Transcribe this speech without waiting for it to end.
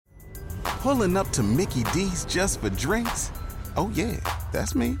Pulling up to Mickey D's just for drinks? Oh yeah,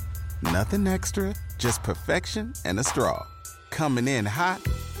 that's me. Nothing extra, just perfection and a straw. Coming in hot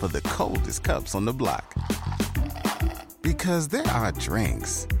for the coldest cups on the block. Because there are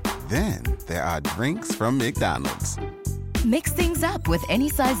drinks. Then there are drinks from McDonald's. Mix things up with any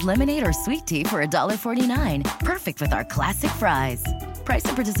size lemonade or sweet tea for $1.49. Perfect with our classic fries. Price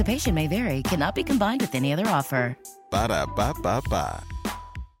and participation may vary. Cannot be combined with any other offer. Ba-da-ba-ba-ba.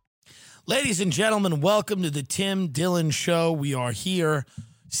 Ladies and gentlemen, welcome to the Tim Dillon Show. We are here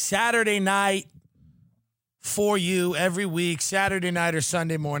Saturday night for you every week, Saturday night or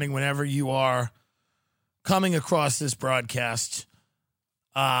Sunday morning, whenever you are coming across this broadcast.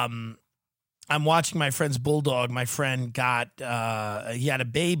 I'm watching my friend's bulldog. My friend he had a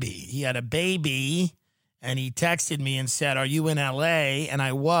baby, and he texted me and said, "Are you in LA?" And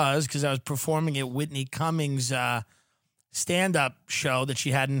I was, because I was performing at Whitney Cummings' stand-up show that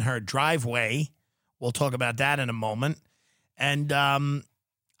she had in her driveway. We'll talk about that in a moment. And I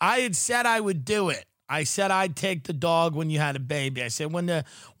had said I would do it. I said I'd take the dog when you had a baby. I said, when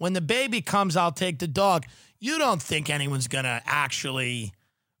the baby comes, I'll take the dog. You don't think anyone's going to actually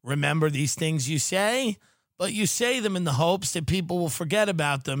remember these things you say, but you say them in the hopes that people will forget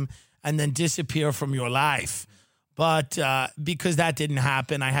about them and then disappear from your life. But because that didn't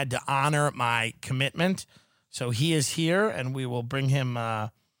happen, I had to honor my commitment. So he is here, and we will bring him.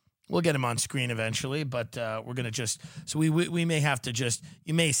 We'll get him on screen eventually, but we're going to just. So we may have to just.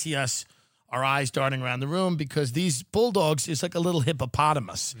 You may see us, our eyes darting around the room, because these bulldogs is like a little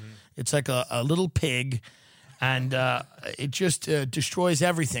hippopotamus. Mm-hmm. It's like a little pig, and it just destroys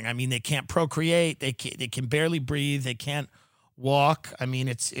everything. I mean, they can't procreate. They can barely breathe. They can't walk. I mean,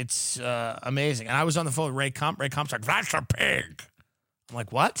 it's amazing. And I was on the phone with Ray Kump. Ray Kump's like, "That's a pig." I'm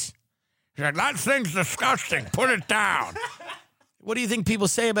like, "What?" He's like, "That thing's disgusting. Put it down." What do you think people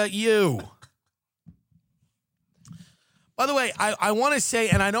say about you? By the way, I want to say,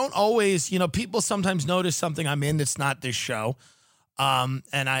 and I don't always, people sometimes notice something I'm in that's not this show, and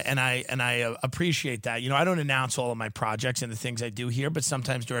I appreciate that. I don't announce all of my projects and the things I do here, but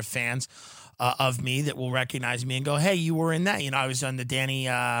sometimes there are fans of me that will recognize me and go, "Hey, you were in that." I was on the Danny.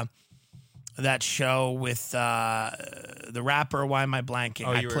 That show with the rapper. Why am I blanking?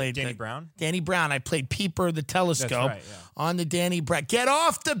 I played Danny Brown? Danny Brown. I played Peeper the Telescope. That's right, yeah. On the Danny Brown. Get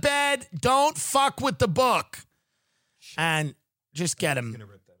off the bed. Don't fuck with the book. And just get him. He's going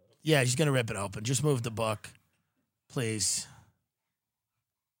to rip that open. Yeah, he's going to rip it open. Just move the book. Please.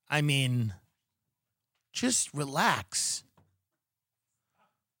 I mean, just relax.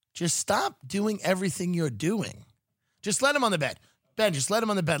 Just stop doing everything you're doing. Just let him on the bed. Ben, just let him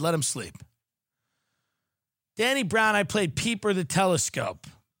on the bed. Let him sleep. Danny Brown, I played Peeper the Telescope,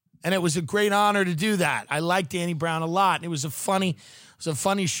 and it was a great honor to do that. I liked Danny Brown a lot, and it was a funny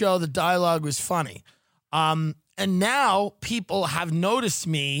show. The dialogue was funny. And now people have noticed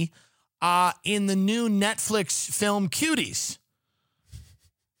me in the new Netflix film Cuties.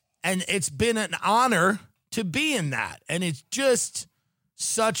 And it's been an honor to be in that. And it's just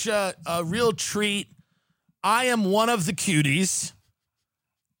such a real treat. I am one of the cuties,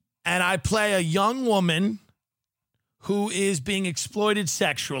 and I play a young woman who is being exploited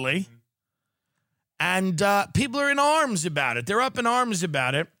sexually. And people are in arms about it. They're up in arms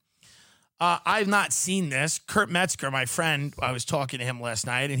about it. I've not seen this. Kurt Metzger, my friend, I was talking to him last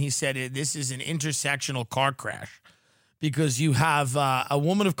night, and he said this is an intersectional car crash because you have a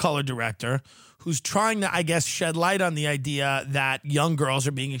woman of color director who's trying to, I guess, shed light on the idea that young girls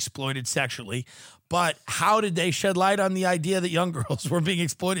are being exploited sexually. But how did they shed light on the idea that young girls were being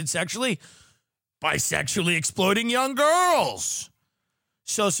exploited sexually? By sexually exploiting young girls.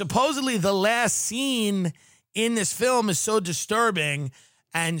 So supposedly the last scene in this film is so disturbing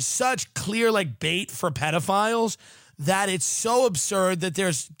and such clear bait for pedophiles that it's so absurd that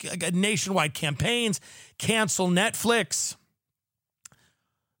there's nationwide campaigns, cancel Netflix.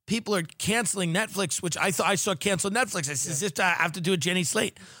 People are canceling Netflix, which I thought I saw cancel Netflix. I said, I have to do a Jenny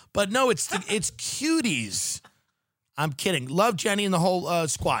Slate. But no, it's Cuties. I'm kidding. Love Jenny and the whole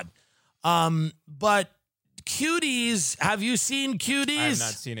squad. But Cuties, have you seen Cuties? I have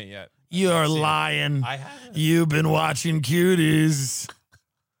not seen it yet. You're lying. I haven't. You've been watching Cuties.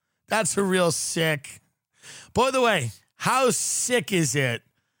 That's a real sick. By the way, how sick is it?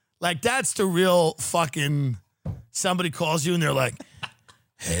 That's the real fucking, somebody calls you and they're like,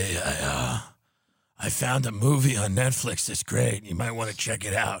 "Hey, I found a movie on Netflix that's great. You might want to check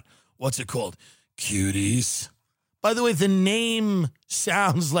it out. What's it called? Cuties." By the way, the name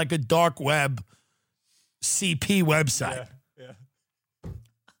sounds like a dark web CP website. Yeah.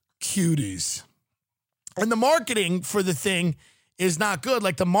 Cuties. And the marketing for the thing is not good.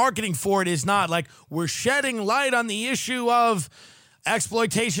 Like the marketing for it is not. Like we're shedding light on the issue of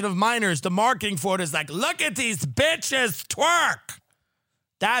exploitation of minors. The marketing for it is like, look at these bitches twerk.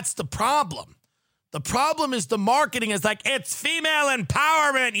 That's the problem. The problem is the marketing is like, it's female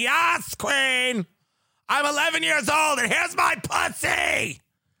empowerment. Yes, queen. I'm 11 years old and here's my pussy.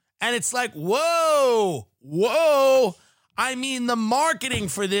 And it's like, whoa. I mean, the marketing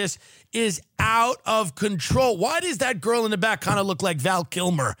for this is out of control. Why does that girl in the back kind of look like Val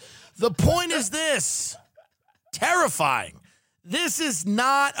Kilmer? The point is this. Terrifying. This is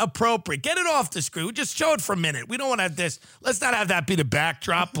not appropriate. Get it off the screen. Just show it for a minute. We don't want to have this. Let's not have that be the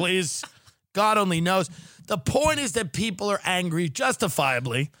backdrop, please. God only knows. The point is that people are angry,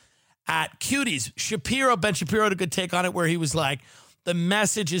 justifiably, at Cuties. Ben Shapiro had a good take on it where he was like, the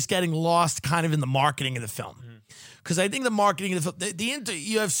message is getting lost kind of in the marketing of the film. Because I think the marketing of the film,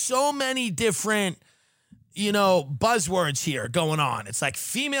 you have so many different, buzzwords here going on. It's like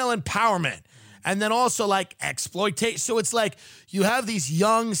female empowerment. And then also like exploitation. So it's like you have these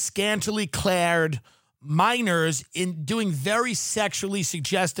young, scantily clad minors in doing very sexually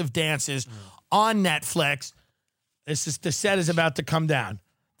suggestive dances on Netflix. The set is about to come down.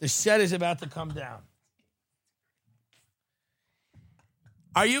 The set is about to come down.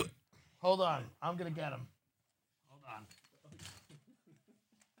 Are you? Hold on. I'm going to get him.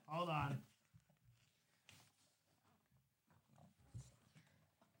 Hold on.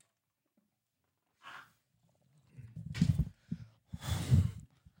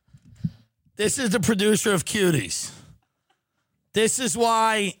 This is the producer of Cuties. This is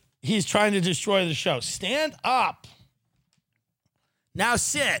why he's trying to destroy the show. Stand up. Now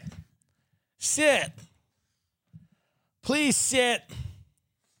sit. Sit. Please sit.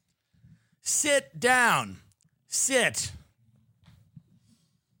 Sit down. Sit.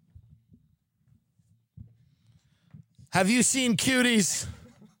 Have you seen Cuties?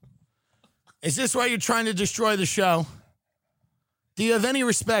 Is this why you're trying to destroy the show? Do you have any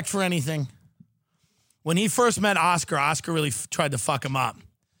respect for anything? When he first met Oscar, Oscar really tried to fuck him up.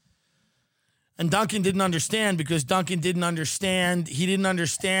 And Duncan didn't understand because Duncan didn't understand. He didn't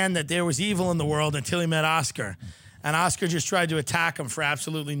understand that there was evil in the world until he met Oscar. And Oscar just tried to attack him for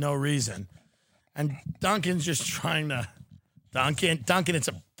absolutely no reason. And Duncan's just trying to... Duncan, it's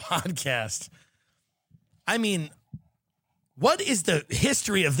a podcast. I mean, what is the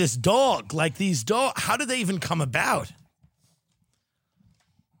history of this dog? Like these dogs, how did they even come about?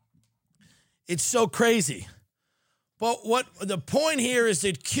 It's so crazy. But what the point here is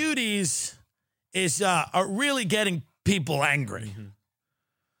that Cuties is are really getting people angry. Mm-hmm.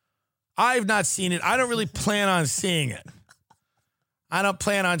 I've not seen it. I don't really plan on seeing it. I don't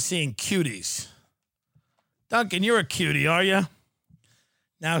plan on seeing Cuties. Duncan, you're a cutie, are you?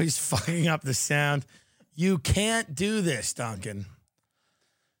 Now he's fucking up the sound. You can't do this, Duncan.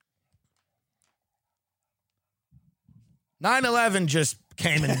 9/11 just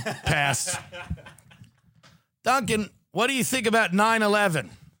came and passed. Duncan, what do you think about 9/11?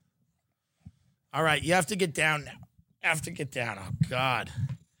 All right, you have to get down now. You have to get down. Oh, God.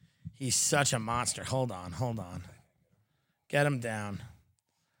 He's such a monster. Hold on. Get him down.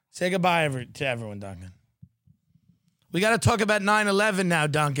 Say goodbye to everyone, Duncan. We got to talk about 9/11 now,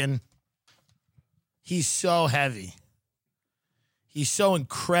 Duncan. He's so heavy. He's so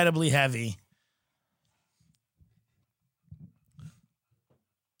incredibly heavy.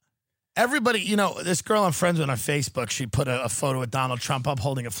 Everybody, this girl I'm friends with on Facebook, she put a photo of Donald Trump up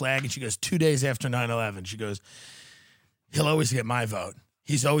holding a flag, and she goes, 2 days after 9/11, she goes, he'll always get my vote.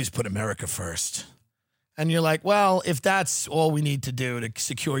 He's always put America first. And you're like, well, if that's all we need to do to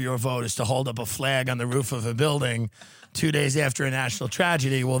secure your vote is to hold up a flag on the roof of a building 2 days after a national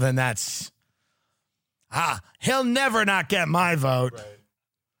tragedy, well, then that's, he'll never not get my vote. Right.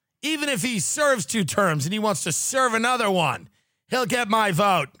 Even if he serves 2 terms and he wants to serve another one, he'll get my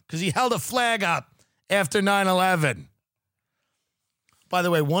vote because he held a flag up after 9/11. By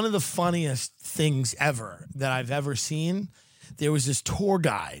the way, one of the funniest things ever that I've ever seen, there was this tour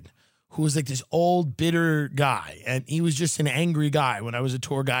guide who was like this old, bitter guy. And he was just an angry guy when I was a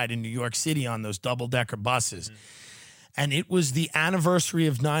tour guide in New York City on those double-decker buses. Mm-hmm. And it was the anniversary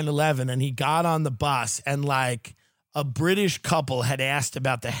of 9/11, and he got on the bus, and like a British couple had asked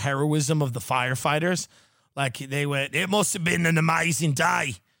about the heroism of the firefighters. Like they went, it must have been an amazing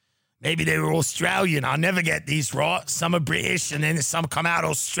day. Maybe they were Australian. I'll never get these right. Some are British and then some come out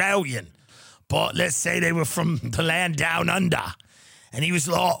Australian. But let's say they were from the land down under. And he was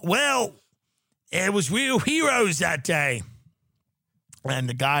like, well, it was real heroes that day. And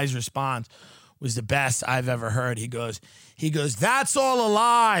the guy's response was the best I've ever heard. He goes, that's all a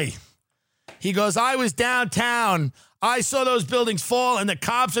lie. He goes, I was downtown. I saw those buildings fall, and the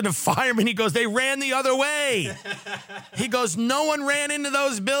cops and the firemen, he goes, they ran the other way. He goes, no one ran into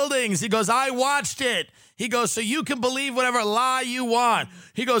those buildings. He goes, I watched it. He goes, so you can believe whatever lie you want.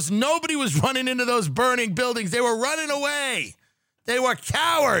 He goes, nobody was running into those burning buildings. They were running away. They were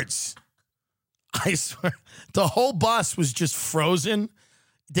cowards. I swear, the whole bus was just frozen.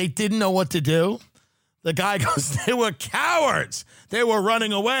 They didn't know what to do. The guy goes, they were cowards. They were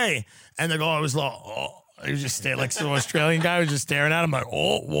running away. And the guy was like, oh. He was just staring, like some Australian guy was just staring at him like,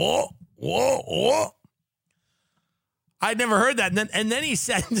 oh, whoa, whoa, whoa. I'd never heard that. And then he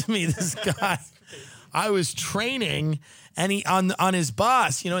said to me, this guy, I was training and he on his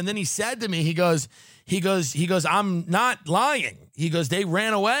bus, and then he said to me, he goes, I'm not lying. He goes, they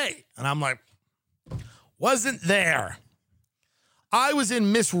ran away. And I'm like, wasn't there. I was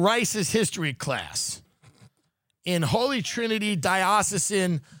in Miss Rice's history class in Holy Trinity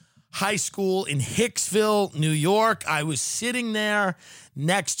Diocesan High School in Hicksville, New York. I was sitting there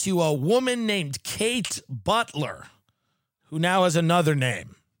next to a woman named Kate Butler, who now has another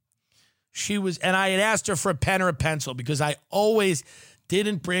name. And I had asked her for a pen or a pencil because I always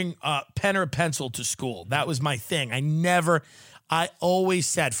didn't bring a pen or a pencil to school. That was my thing. I always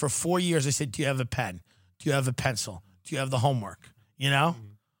said for 4 years, I said, do you have a pen? Do you have a pencil? Do you have the homework?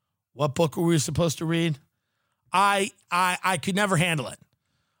 What book were we supposed to read? I could never handle it.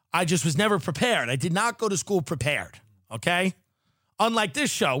 I just was never prepared. I did not go to school prepared, okay? Unlike this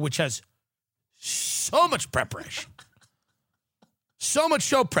show, which has so much preparation. So much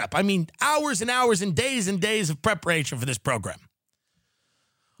show prep. I mean, hours and hours and days of preparation for this program.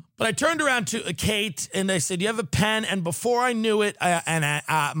 But I turned around to Kate and I said, "Do you have a pen?" And before I knew it,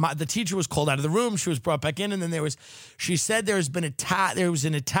 the teacher was called out of the room. She was brought back in, and then she said there was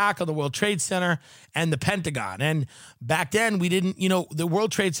an attack on the World Trade Center and the Pentagon. And back then we didn't, the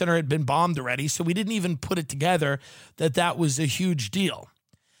World Trade Center had been bombed already, so we didn't even put it together that was a huge deal.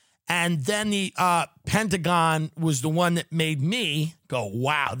 And then the Pentagon was the one that made me go,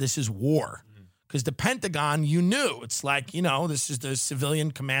 "Wow, this is war." Because the Pentagon, it's like, this is the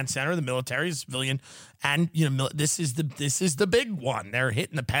civilian command center, the military is civilian, and this is the big one. They're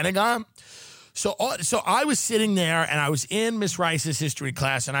hitting the Pentagon. So I was sitting there and I was in Miss Rice's history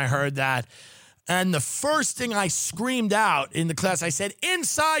class and I heard that. And the first thing I screamed out in the class, I said,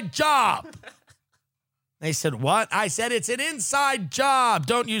 "Inside job." They said, "What?" I said, "It's an inside job.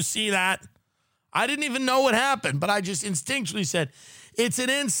 Don't you see that?" I didn't even know what happened, but I just instinctually said, "It's an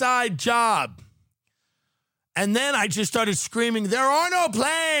inside job." And then I just started screaming, "There are no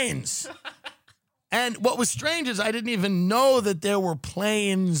planes." And what was strange is I didn't even know that there were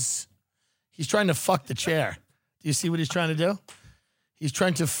planes. He's trying to fuck the chair. Do you see what he's trying to do? He's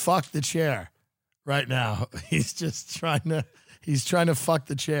trying to fuck the chair right now. He's trying to fuck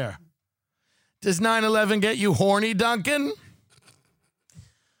the chair. Does 9/11 get you horny, Duncan?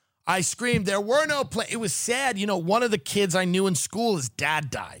 I screamed, "There were no planes." It was sad. One of the kids I knew in school, his dad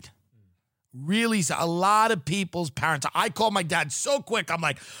died. Really, a lot of people's parents. I called my dad so quick. I'm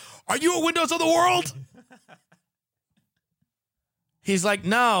like, "Are you at Windows of the World?" He's like,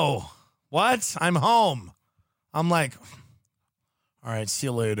 "No." "What?" "I'm home." I'm like, "All right, see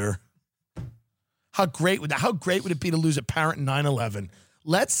you later." How great would it be to lose a parent in 9/11?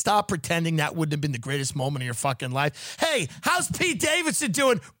 Let's stop pretending that wouldn't have been the greatest moment of your fucking life. Hey, how's Pete Davidson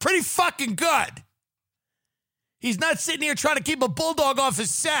doing? Pretty fucking good. He's not sitting here trying to keep a bulldog off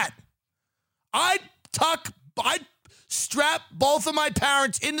his set. I'd strap both of my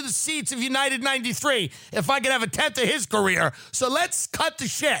parents into the seats of United 93 if I could have a tenth of his career. So let's cut the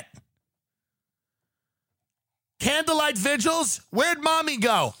shit. Candlelight vigils? Where'd mommy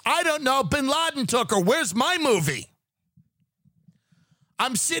go? I don't know. Bin Laden took her. Where's my movie?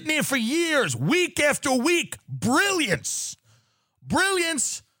 I'm sitting here for years, week after week. Brilliance.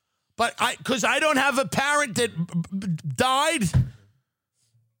 But because I don't have a parent that died,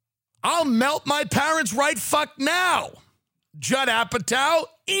 I'll melt my parents right fuck now. Judd Apatow,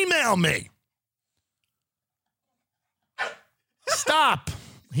 email me. Stop.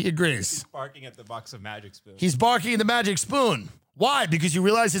 He agrees. He's barking at the box of Magic Spoon. He's barking at the Magic Spoon. Why? Because you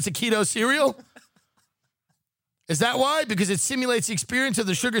realize it's a keto cereal? Is that why? Because it simulates the experience of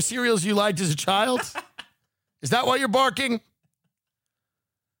the sugar cereals you liked as a child? Is that why you're barking?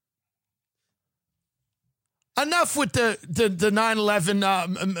 Enough with the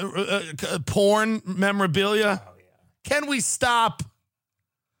 9/11 porn memorabilia. Oh, yeah. Can we stop?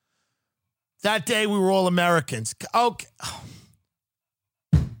 That day we were all Americans. Okay.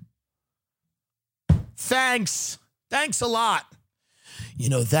 Thanks a lot.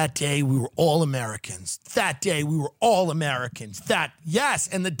 That day we were all Americans. Yes,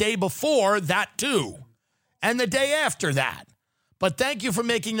 and the day before, that too. and the day after that. But thank you for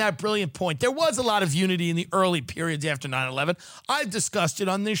making that brilliant point. There was a lot of unity in the early periods after 9/11. I've discussed it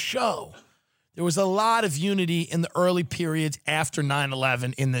on this show. There was a lot of unity in the early periods after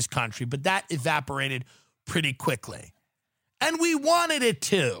 9/11 in this country, but that evaporated pretty quickly. And we wanted it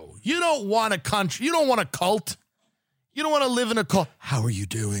to. You don't want a country. You don't want a cult. You don't want to live in a cult. How are you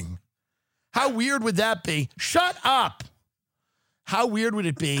doing? How weird would that be? Shut up. How weird would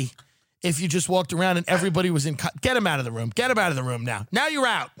it be if you just walked around and everybody was in... Get him out of the room. Get him out of the room now. Now you're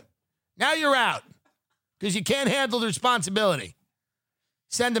out. Now you're out. Because you can't handle the responsibility.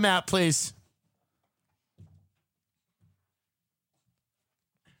 Send him out, please.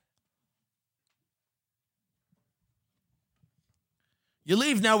 You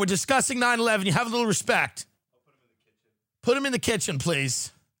leave now. We're discussing 9/11. You have a little respect. Put him in the kitchen,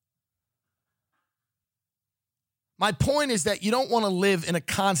 please. My point is that you don't want to live in a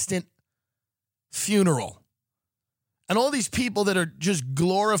constant funeral. And all these people that are just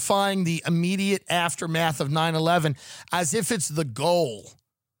glorifying the immediate aftermath of 9/11 as if it's the goal,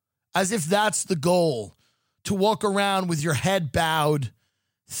 as if that's the goal, to walk around with your head bowed,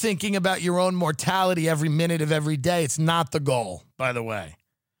 thinking about your own mortality every minute of every day. It's not the goal, by the way.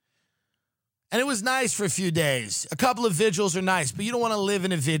 And it was nice for a few days. A couple of vigils are nice, but you don't want to live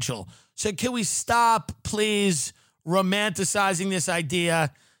in a vigil. So can we stop, please, romanticizing this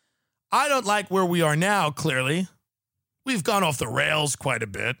idea? I don't like where we are now, clearly. We've gone off the rails quite a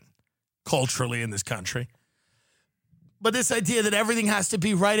bit, culturally, in this country. But this idea that everything has to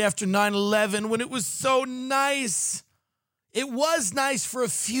be right after 9/11 when it was so nice. It was nice for a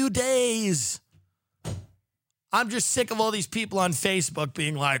few days. I'm just sick of all these people on Facebook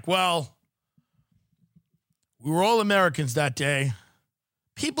being like, well, we were all Americans that day.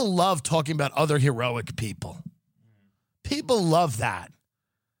 People love talking about other heroic people. People love that.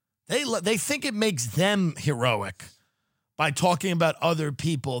 They think it makes them heroic by talking about other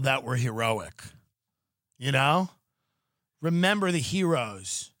people that were heroic. You know? Remember the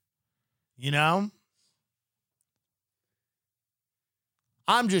heroes. You know?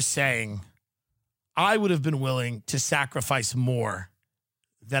 I'm just saying, I would have been willing to sacrifice more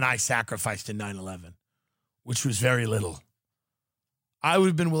than I sacrificed in 9/11, which was very little. I would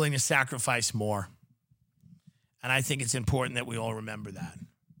have been willing to sacrifice more. And I think it's important that we all remember that.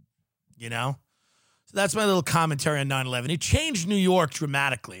 You know? So that's my little commentary on 9/11. It changed New York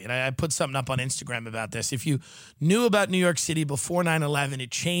dramatically. And I put something up on Instagram about this. If you knew about New York City before 9/11,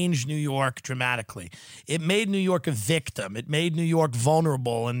 it changed New York dramatically. It made New York a victim. It made New York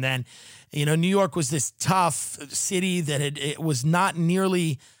vulnerable. And then, you know, New York was this tough city that it was not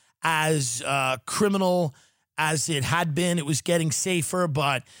nearly as criminal as it had been. It was getting safer,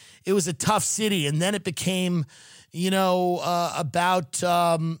 but it was a tough city. And then it became, you know, about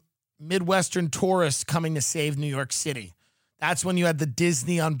Midwestern tourists coming to save New York City. That's when you had the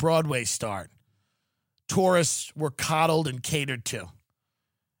Disney on Broadway start. Tourists were coddled and catered to.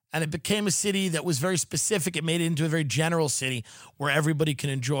 And it became a city that was very specific. It made it into a very general city where everybody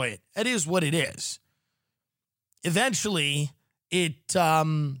can enjoy it. It is what it is. Eventually, it,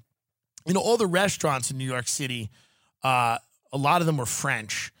 you know, all the restaurants in New York City, a lot of them were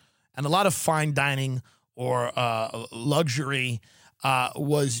French. And a lot of fine dining or luxury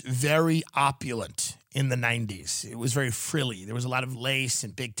was very opulent in the 90s. It was very frilly. There was a lot of lace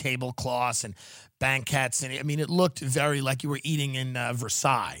and big tablecloths and banquettes. And I mean, it looked very like you were eating in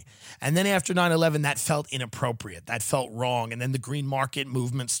Versailles. And then after 9/11, that felt inappropriate. That felt wrong. And then the green market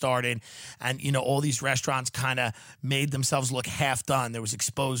movement started. And, you know, all these restaurants kind of made themselves look half done. There was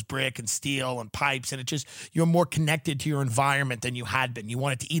exposed brick and steel and pipes. And it just, you're more connected to your environment than you had been. You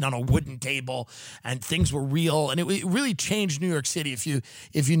wanted to eat on a wooden table and things were real. And it really changed New York City. If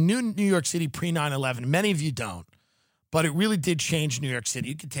you knew New York City pre-9/11, many of you don't. But it really did change New York City.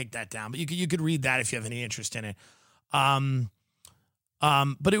 You could take that down, but you could read that if you have any interest in it.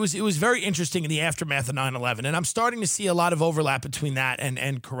 But it was very interesting in the aftermath of 9/11, and I'm starting to see a lot of overlap between that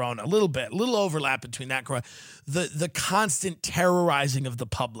and Corona. A little overlap between that and Corona. The constant terrorizing of the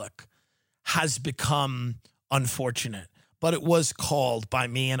public has become unfortunate, but it was called by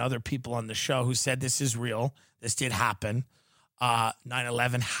me and other people on the show who said this is real. This did happen.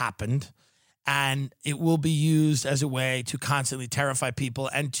 9/11 happened. And it will be used as a way to constantly terrify people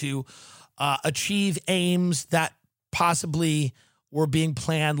and to achieve aims that possibly were being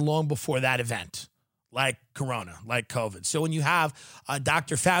planned long before that event, like Corona, like COVID. So when you have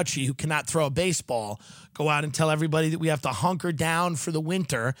Dr. Fauci, who cannot throw a baseball, go out and tell everybody that we have to hunker down for the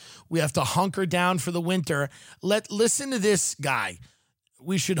winter. We have to hunker down for the winter. Listen to this guy.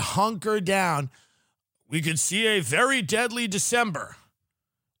 We should hunker down. We could see a very deadly December.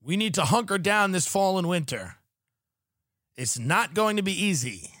 We need to hunker down this fall and winter. It's not going to be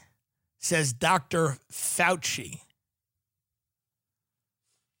easy, says Dr. Fauci.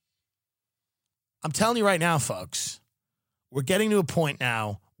 I'm telling you right now, folks, we're getting to a point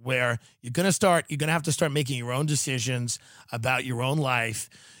now where you're going to have to start making your own decisions about your own life,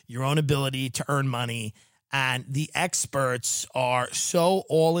 your own ability to earn money, and the experts are so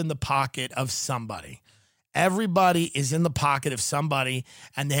all in the pocket of somebody. Everybody is in the pocket of somebody,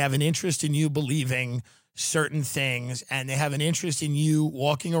 and they have an interest in you believing certain things, and they have an interest in you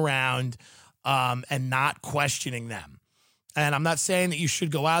walking around and not questioning them. And I'm not saying that you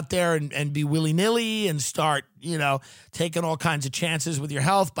should go out there and be willy-nilly and start, taking all kinds of chances with your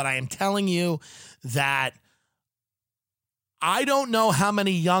health. But I am telling you that I don't know how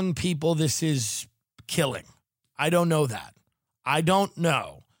many young people this is killing. I don't know that. I don't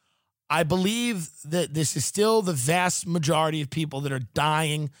know. I believe that this is still the vast majority of people that are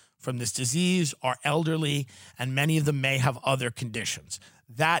dying from this disease are elderly, and many of them may have other conditions.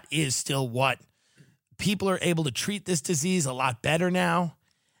 That is still what people are able to treat this disease a lot better now.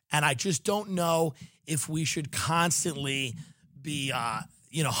 And I just don't know if we should constantly be,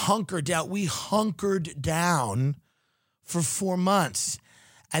 hunkered down. We hunkered down for 4 months.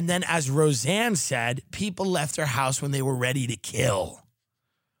 And then, as Roseanne said, people left their house when they were ready to kill.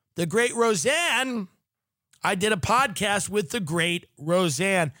 The great Roseanne, I did a podcast with the great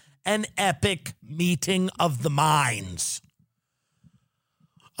Roseanne, an epic meeting of the minds.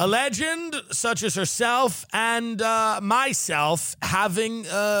 A legend such as herself and myself having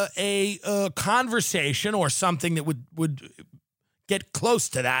a conversation or something that would get close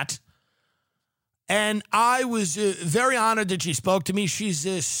to that. And I was very honored that she spoke to me.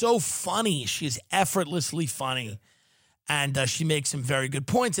 She's so funny. She's effortlessly funny. And she makes some very good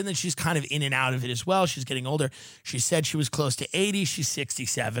points. And then she's kind of in and out of it as well. She's getting older. She said she was close to 80. She's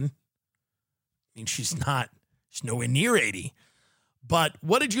 67. I mean, she's nowhere near 80. But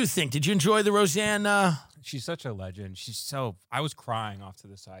what did you think? Did you enjoy the Roseanne? She's such a legend. I was crying off to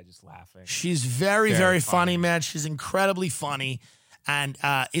the side just laughing. She's very, very funny, man. She's incredibly funny. And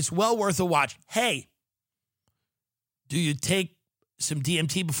it's well worth a watch. Hey, do you take some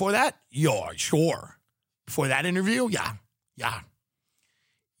DMT before that? Yeah, sure. Before that interview? Yeah.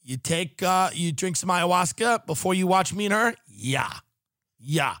 You drink some ayahuasca before you watch Me and Her?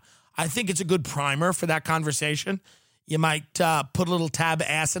 Yeah. I think it's a good primer for that conversation. You might put a little tab of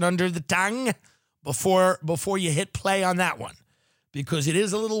acid under the tongue before you hit play on that one, because it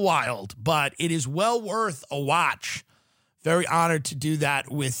is a little wild, but it is well worth a watch. Very honored to do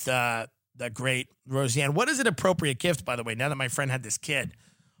that with the great Roseanne. What is an appropriate gift, by the way, now that my friend had this kid?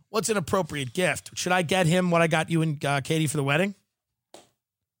 What's an appropriate gift? Should I get him what I got you and Katie for the wedding?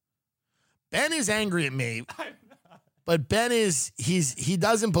 Ben is angry at me. But Ben he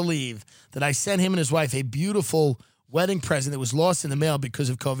doesn't believe that I sent him and his wife a beautiful wedding present that was lost in the mail because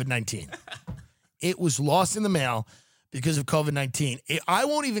of COVID-19. It was lost in the mail because of COVID-19. I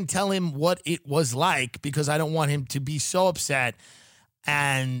won't even tell him what it was like because I don't want him to be so upset.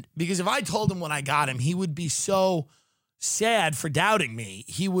 And because if I told him what I got him, he would be so sad for doubting me.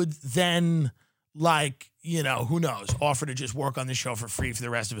 He would then, who knows, offer to just work on the show for free for the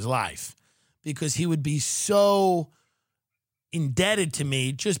rest of his life, because he would be so indebted to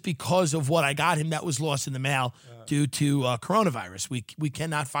me just because of what I got him that was lost in the mail due to coronavirus. We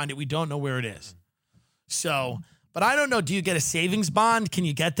cannot find it. We don't know where it is. So, but I don't know. Do you get a savings bond? Can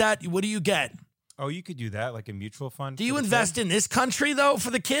you get that? What do you get? Oh, you could do that, like a mutual fund. Do you invest in this country, though, for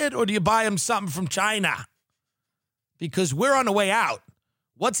the kid, or do you buy him something from China? Because we're on the way out.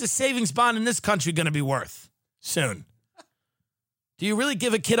 What's a savings bond in this country going to be worth soon? Do you really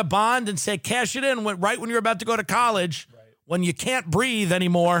give a kid a bond and say, cash it in right when you're about to go to college, when you can't breathe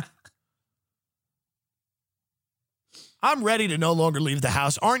anymore? I'm ready to no longer leave the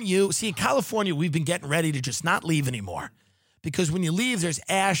house. Aren't you? See, in California, we've been getting ready to just not leave anymore. Because when you leave, there's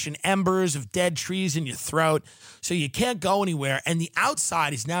ash and embers of dead trees in your throat. So you can't go anywhere. And the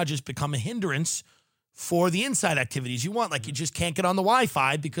outside has now just become a hindrance for the inside activities you want. Like, you just can't get on the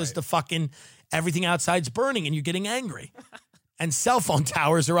Wi-Fi because the fucking everything outside's burning and you're getting angry. And cell phone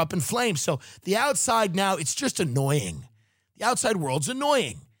towers are up in flames. So the outside now, it's just annoying. The outside world's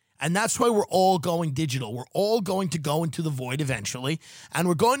annoying. And that's why we're all going digital. We're all going to go into the void eventually, and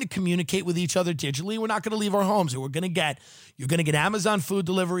we're going to communicate with each other digitally. We're not going to leave our homes. You're going to get Amazon food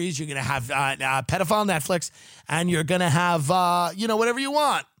deliveries. You're going to have pedophile Netflix, and you're going to have, whatever you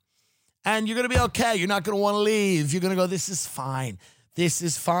want. And you're going to be okay. You're not going to want to leave. You're going to go, this is fine. This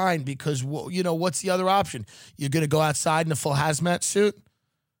is fine because, what's the other option? You're going to go outside in a full hazmat suit?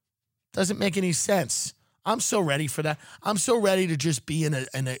 Doesn't make any sense. I'm so ready for that. I'm so ready to just be in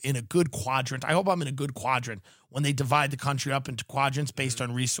a good quadrant. I hope I'm in a good quadrant when they divide the country up into quadrants based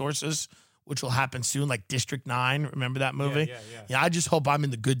on resources, which will happen soon, like District 9. Remember that movie? Yeah, I just hope I'm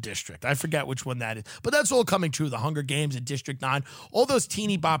in the good district. I forget which one that is. But that's all coming true. The Hunger Games and District 9, all those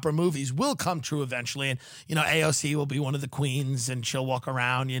teeny bopper movies will come true eventually. And, AOC will be one of the queens, and she'll walk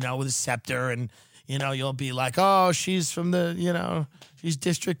around, with a scepter, and, you'll be like, oh, she's from the, she's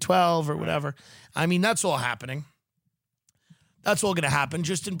District 12 or whatever. I mean, that's all happening. That's all going to happen.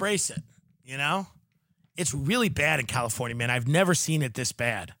 Just embrace it, It's really bad in California, man. I've never seen it this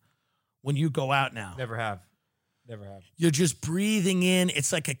bad. When you go out now. Never have. You're just breathing in.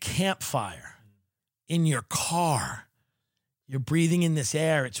 It's like a campfire in your car. You're breathing in this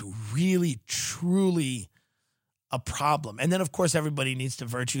air. It's really, truly a problem. And then, of course, everybody needs to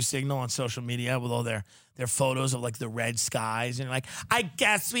virtue signal on social media with all their photos of, like, the red skies. And you're like, I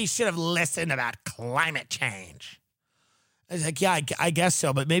guess we should have listened about climate change. I was like, yeah, I guess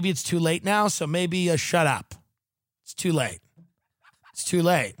so. But maybe it's too late now, so maybe shut up. It's too late. It's too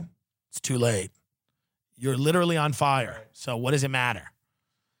late. It's too late. You're literally on fire. So what does it matter?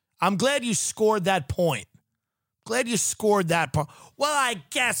 I'm glad you scored that point. Well, I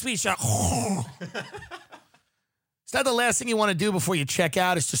guess we should. Is that the last thing you want to do before you check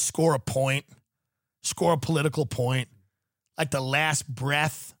out is to score a point? Score a political point? Like the last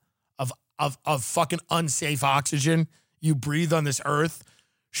breath of fucking unsafe oxygen you breathe on this earth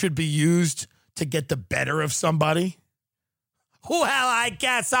should be used to get the better of somebody? Well, I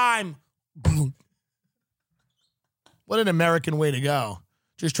guess I'm... What an American way to go.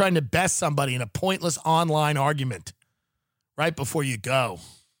 Just trying to best somebody in a pointless online argument right before you go.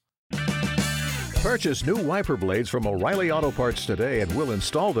 Purchase new wiper blades from O'Reilly Auto Parts today and we'll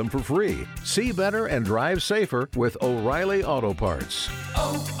install them for free. See better and drive safer with O'Reilly Auto Parts.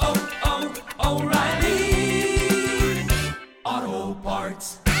 O'Reilly Auto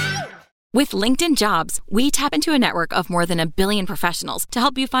Parts. With LinkedIn Jobs, we tap into a network of more than 1 billion professionals to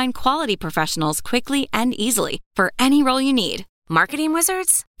help you find quality professionals quickly and easily for any role you need. Marketing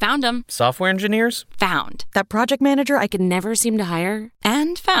wizards? Found them. Software engineers? Found. That project manager I could never seem to hire?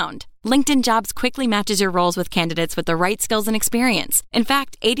 And found. LinkedIn Jobs quickly matches your roles with candidates with the right skills and experience. In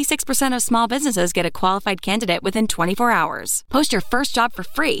fact, 86% of small businesses get a qualified candidate within 24 hours. Post your first job for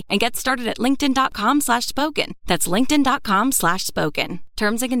free and get started at linkedin.com/spoken. That's linkedin.com/spoken.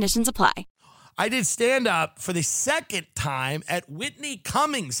 Terms and conditions apply. I did stand up for the second time at Whitney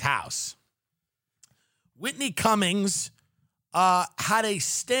Cummings' house. Whitney Cummings had a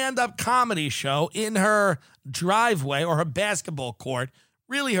stand-up comedy show in her driveway or her basketball court,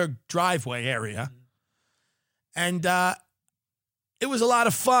 really her driveway area. And it was a lot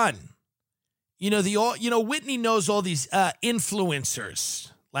of fun. Whitney knows all these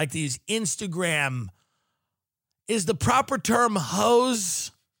influencers, like these Instagram. Is the proper term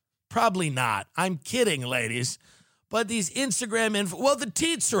hoes? Probably not. I'm kidding, ladies. But these Instagram the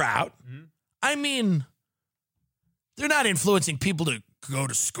teats are out. Mm-hmm. I mean, they're not influencing people to go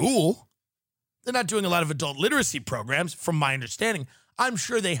to school. They're not doing a lot of adult literacy programs, from my understanding. I'm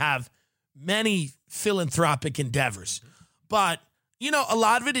sure they have many philanthropic endeavors. But, a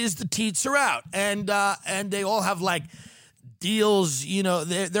lot of it is the teats are out. And they all have, like, deals,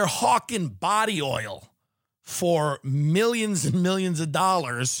 they're hawking body oil for millions and millions of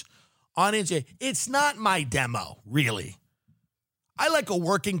dollars on Instagram. It's not my demo, really. I like a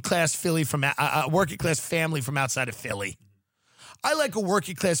working class family from outside of Philly. I like a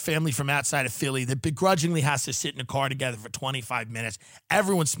working class family from outside of Philly that begrudgingly has to sit in a car together for 25 minutes.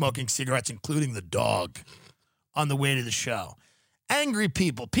 Everyone's smoking cigarettes, including the dog, on the way to the show. Angry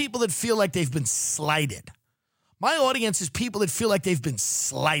people that feel like they've been slighted. My audience is people that feel like they've been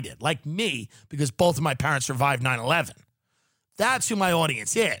slighted, like me, because both of my parents survived 9/11. That's who my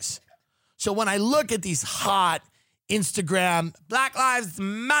audience is. So when I look at these hot Instagram, Black Lives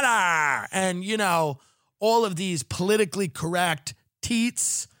Matter, and, all of these politically correct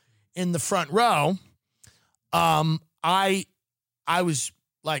teats in the front row, I was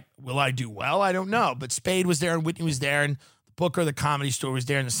like, will I do well? I don't know. But Spade was there and Whitney was there and Booker, the Comedy Store, was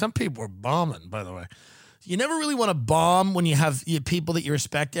there. And some people were bombing, by the way. You never really want to bomb when you have people that you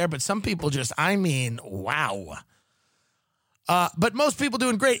respect there, but some people just, wow. But most people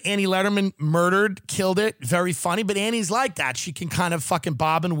doing great. Annie Letterman murdered, killed it, very funny. But Annie's like that. She can kind of fucking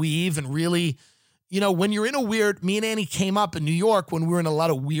bob and weave and really, when you're in a me and Annie came up in New York when we were in a lot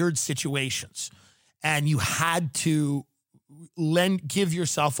of weird situations. And you had to give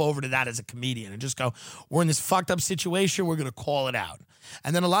yourself over to that as a comedian and just go, we're in this fucked up situation, we're going to call it out.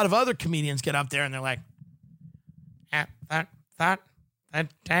 And then a lot of other comedians get up there and they're like, that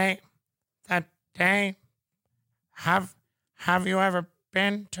day Have you ever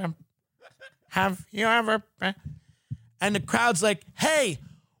been to? Have you ever been? And the crowd's like, hey,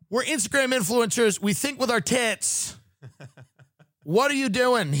 we're Instagram influencers. We think with our tits. What are you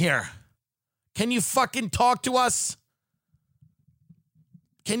doing here? Can you fucking talk to us?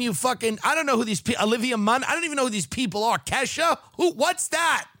 Can you fucking, I don't know who these people, Olivia Munn, I don't even know who these people are. Kesha? What's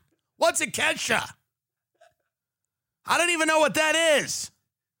that? What's a Kesha? I don't even know what that is.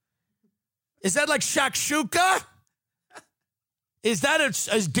 Is that like shakshuka? Is that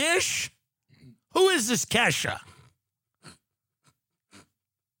a dish? Who is this Kesha?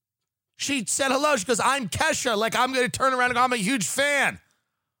 She said hello. She goes, I'm Kesha. Like, I'm going to turn around and go, I'm a huge fan.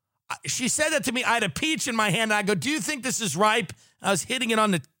 She said that to me. I had a peach in my hand. And I go, do you think this is ripe? I was hitting it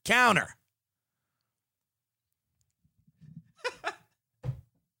on the counter.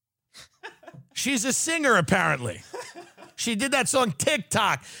 She's a singer, apparently. She did that song,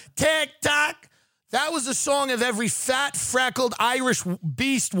 TikTok. TikTok. That was the song of every fat, freckled Irish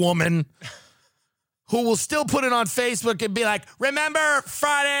beast woman who will still put it on Facebook and be like, remember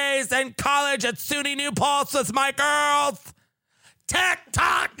Fridays in college at SUNY New Paltz with my girls?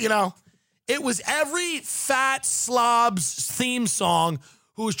 TikTok, you know. It was every fat slob's theme song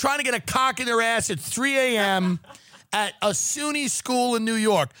who was trying to get a cock in their ass at 3 a.m. at a SUNY school in New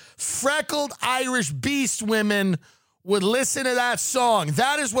York. Freckled Irish beast women would listen to that song.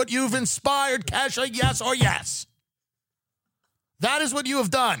 That is what you've inspired, Kesha, yes or yes. That is what you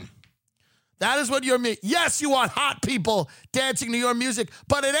have done. That is what you're, yes, you want hot people dancing to your music,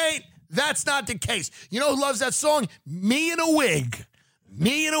 but it ain't. That's not the case. You know who loves that song? Me in a wig.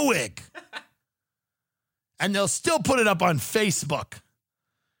 Me in a wig. And they'll still put it up on Facebook.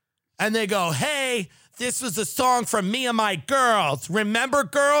 And they go, hey, this was a song from me and my girls. Remember,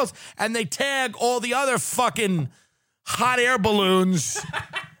 girls? And they tag all the other fucking hot air balloons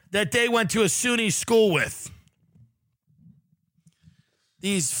that they went to a SUNY school with.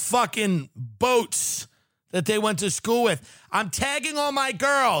 These fucking boats that they went to school with. I'm tagging all my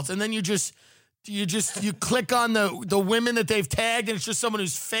girls. And then you click on the women that they've tagged, and it's just someone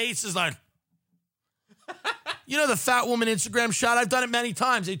whose face is like, you know the fat woman Instagram shot? I've done it many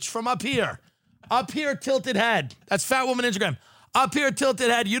times. It's from up here. Up here, tilted head. That's fat woman Instagram. Up here, tilted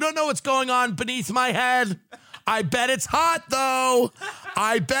head. You don't know what's going on beneath my head. I bet it's hot, though.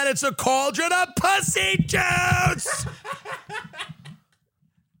 I bet it's a cauldron of pussy juice.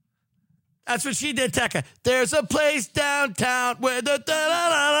 That's what she did, Tekka. There's a place downtown where the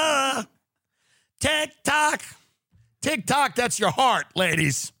da-da-da-da. TikTok. TikTok, that's your heart,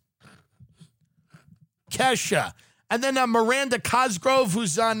 ladies. Kesha. And then Miranda Cosgrove,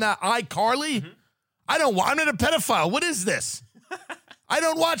 who's on iCarly. Mm-hmm. I'm not a pedophile. What is this? I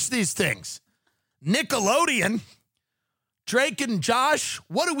don't watch these things. Nickelodeon. Drake and Josh.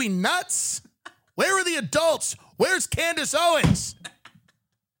 What are we, nuts? Where are the adults? Where's Candace Owens?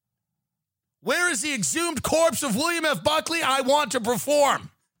 Where is the exhumed corpse of William F. Buckley? I want to perform.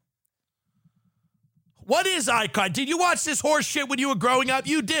 What is iCarly? Did you watch this horse shit when you were growing up?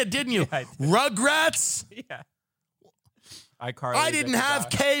 You did, didn't you? Yeah, Rugrats? Yeah. iCarly. I didn't have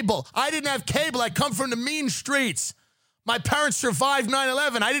cable. I come from the mean streets. My parents survived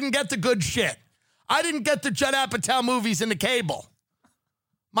 9/11. I didn't get the good shit. I didn't get the Judd Apatow movies in the cable.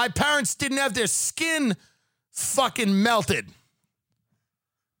 My parents didn't have their skin fucking melted.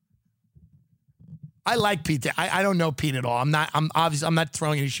 I like Pete. I don't know Pete at all. I'm not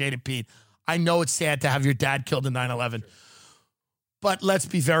throwing any shade at Pete. I know it's sad to have your dad killed in 9/11. But let's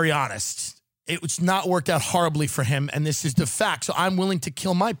be very honest. It's not worked out horribly for him, and this is the fact. So I'm willing to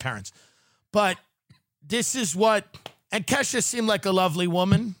kill my parents. But this is what, and Kesha seemed like a lovely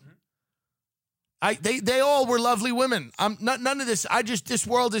woman. They all were lovely women. None of this. This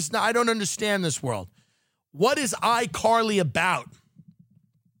world is not, I don't understand this world. What is iCarly about?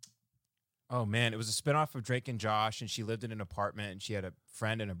 Oh, man, it was a spinoff of Drake and Josh, and she lived in an apartment, and she had a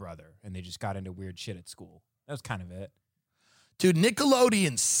friend and a brother, and they just got into weird shit at school. That was kind of it. Dude,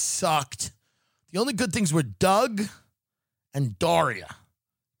 Nickelodeon sucked. The only good things were Doug and Daria.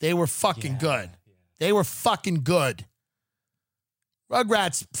 They were fucking good. Yeah. They were fucking good.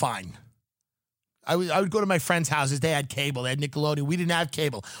 Rugrats, fine. I would go to my friends' houses. They had cable. They had Nickelodeon. We didn't have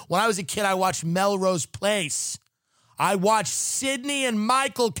cable. When I was a kid, I watched Melrose Place. I watched Sydney and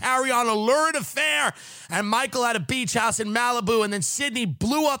Michael carry on a lurid affair, and Michael had a beach house in Malibu, and then Sydney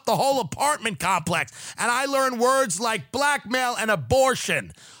blew up the whole apartment complex, and I learned words like blackmail and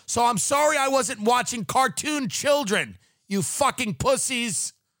abortion. So I'm sorry I wasn't watching cartoon children, you fucking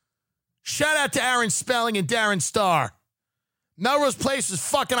pussies. Shout out to Aaron Spelling and Darren Starr. Melrose Place was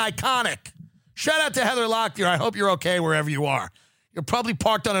fucking iconic. Shout out to Heather Locklear. I hope you're okay wherever you are. You're probably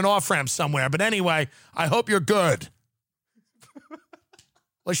parked on an off-ramp somewhere. But anyway, I hope you're good.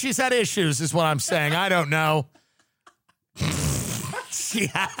 Well, she's had issues is what I'm saying. I don't know. She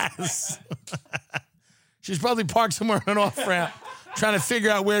has. She's probably parked somewhere on an off-ramp trying to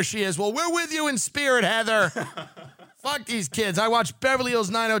figure out where she is. Well, we're with you in spirit, Heather. Fuck these kids. I watched Beverly Hills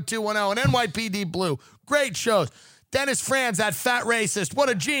 90210 and NYPD Blue. Great shows. Dennis Franz, that fat racist. What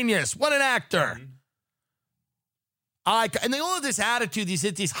a genius. What an actor. And they all have this attitude.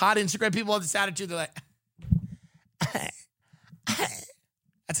 These hot Instagram people have this attitude. They're like,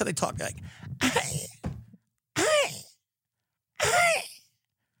 that's how they talk. They're like,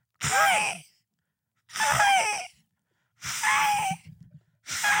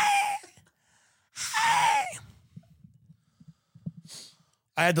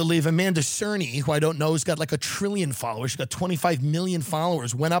 I had to leave. Amanda Cerny, who I don't know, has got like 1 trillion followers. She's got 25 million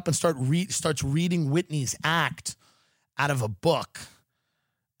followers. Went up and starts reading Whitney's act out of a book.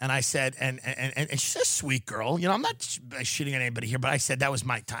 And I said, and she's a sweet girl. You know, I'm not shitting on anybody here, but I said that was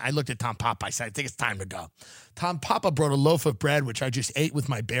my time. I looked at Tom Papa. I said, I think it's time to go. Tom Papa brought a loaf of bread, which I just ate with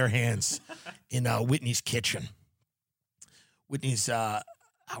my bare hands in Whitney's kitchen. Whitney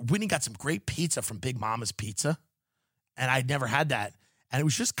got some great pizza from Big Mama's Pizza, and I'd never had that. And it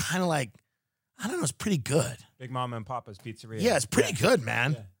was just kind of like, I don't know, it's pretty good. Big Mama and Papa's Pizzeria. Yeah, it's pretty good,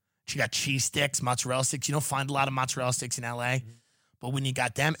 man. Yeah. She got cheese sticks, mozzarella sticks. You don't find a lot of mozzarella sticks in L.A., but when you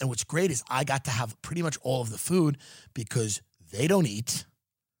got them, and what's great is I got to have pretty much all of the food because they don't eat.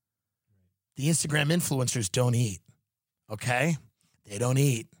 The Instagram influencers don't eat, okay? They don't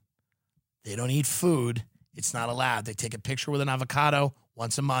eat. They don't eat food. It's not allowed. They take a picture with an avocado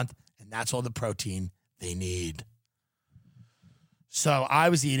once a month, and that's all the protein they need. So I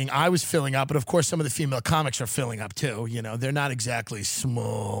was eating, I was filling up, but of course some of the female comics are filling up too. You know, they're not exactly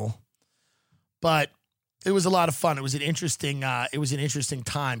small, but it was a lot of fun. It was an interesting time.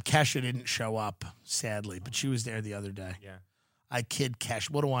 Kesha didn't show up, sadly, but she was there the other day. Yeah. I kid Kesha.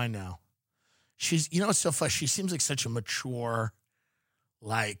 What do I know? She's, you know, it's so funny. She seems like such a mature,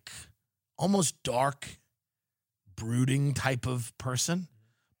 like almost dark, brooding type of person.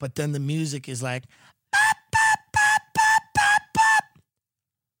 But then the music is like,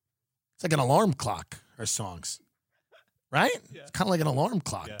 it's like an alarm clock, her songs, right? Yeah. It's kind of like an alarm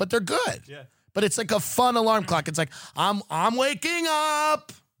clock, but they're good. Yeah. But it's like a fun alarm clock. It's like, I'm waking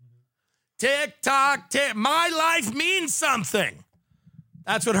up. Tick tock, tick. My life means something.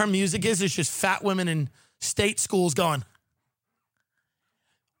 That's what her music is. It's just fat women in state schools going,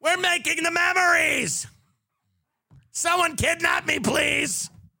 we're making the memories. Someone kidnap me, please.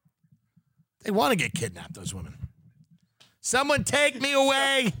 They want to get kidnapped, those women. Someone take me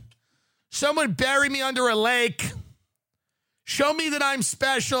away. Someone bury me under a lake. Show me that I'm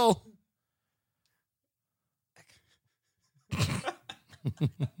special.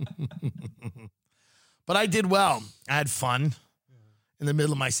 But I did well. I had fun. In the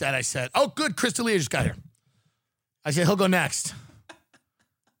middle of my set, I said, oh, good, Chris D'Elia just got here. I said, he'll go next.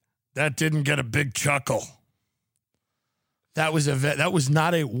 That didn't get a big chuckle. That was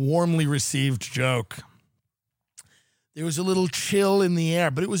not a warmly received joke. There was a little chill in the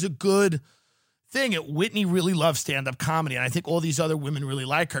air, but it was a good thing. Whitney really loves stand-up comedy, and I think all these other women really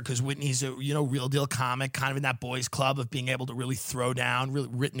like her because Whitney's a real deal comic, kind of in that boys' club of being able to really throw down.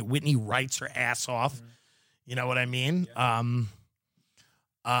 Really, Whitney writes her ass off. Mm-hmm. You know what I mean? Yeah.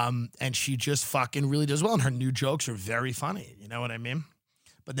 And she just fucking really does well, and her new jokes are very funny. You know what I mean?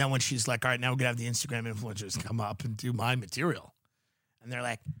 But then when she's like, all right, now we're going to have the Instagram influencers come up and do my material. And they're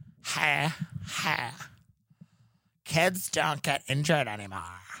like, ha, ha. Kids don't get injured anymore.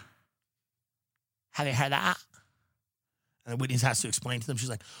 Have you heard that? And Whitney has to explain to them. She's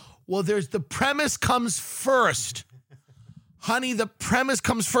like, well, the premise comes first. Honey, the premise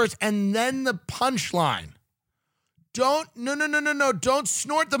comes first and then the punchline. No. Don't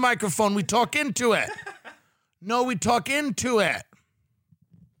snort the microphone. We talk into it. No, we talk into it.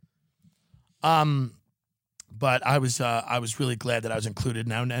 But I was really glad that I was included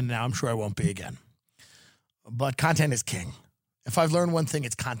now, and now I'm sure I won't be again. But content is king. If I've learned one thing,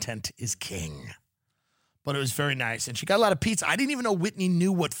 it's content is king. But it was very nice. And she got a lot of pizza. I didn't even know Whitney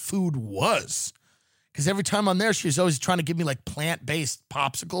knew what food was. Because every time I'm there, she's always trying to give me like plant-based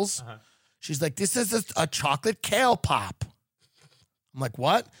popsicles. Uh-huh. She's like, this is a chocolate kale pop. I'm like,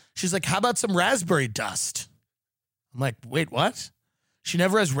 what? She's like, how about some raspberry dust? I'm like, wait, what? She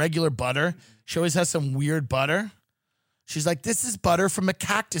never has regular butter. She always has some weird butter. She's like, this is butter from a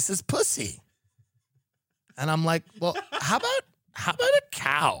cactus's pussy. And I'm like, well, how about a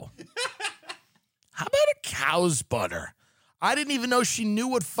cow? How about a cow's butter? I didn't even know she knew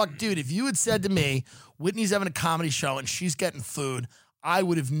what fuck, dude. If you had said to me, Whitney's having a comedy show and she's getting food, I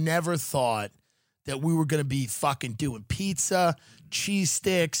would have never thought that we were going to be fucking doing pizza, cheese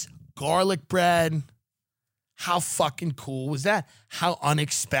sticks, garlic bread. How fucking cool was that? How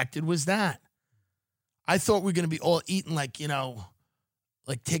unexpected was that? I thought we were going to be all eating like, you know,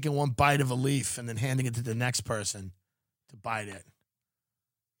 like taking one bite of a leaf and then handing it to the next person to bite it.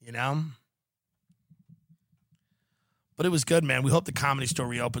 You know? But it was good, man. We hope the Comedy Store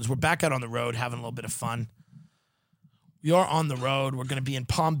reopens. We're back out on the road having a little bit of fun. We are on the road. We're going to be in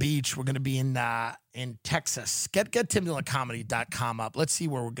Palm Beach. We're going to be in Texas. Get TimDillonComedy.com up. Let's see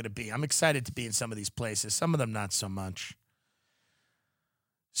where we're going to be. I'm excited to be in some of these places. Some of them not so much.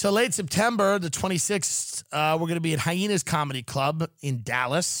 So late September, the 26th, we're going to be at Hyenas Comedy Club in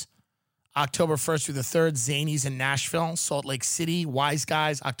Dallas. October 1st through the 3rd, Zanies in Nashville. Salt Lake City, Wise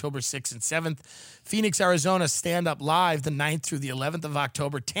Guys, October 6th and 7th. Phoenix, Arizona, Stand Up Live, the 9th through the 11th of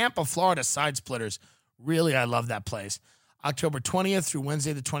October. Tampa, Florida, Side Splitters. Really, I love that place. October 20th through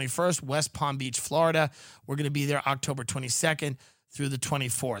Wednesday the 21st, West Palm Beach, Florida. We're going to be there October 22nd through the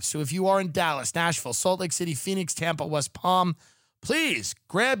 24th. So if you are in Dallas, Nashville, Salt Lake City, Phoenix, Tampa, West Palm, please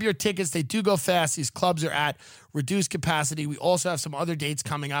grab your tickets. They do go fast. These clubs are at reduced capacity. We also have some other dates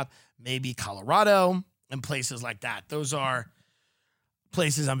coming up, maybe Colorado and places like that. Those are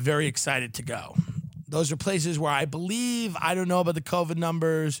places I'm very excited to go. Those are places where I believe, I don't know about the COVID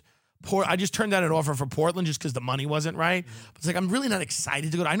numbers. I just turned down an offer for Portland just because the money wasn't right. But it's like, I'm really not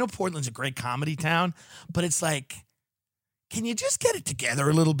excited to go. I know Portland's a great comedy town, but it's like, can you just get it together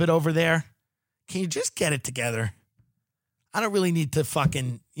a little bit over there? Can you just get it together? I don't really need to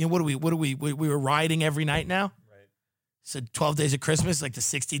fucking, you know, we were rioting every night now. Right. So 12 days of Christmas, like the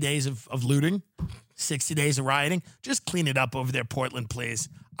 60 days of looting, 60 days of rioting. Just clean it up over there, Portland, please.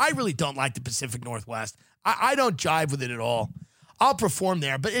 I really don't like the Pacific Northwest. I don't jive with it at all. I'll perform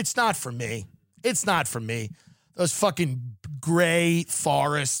there, but it's not for me. It's not for me. Those fucking gray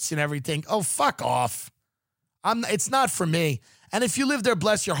forests and everything. Oh, fuck off. It's not for me. And if you live there,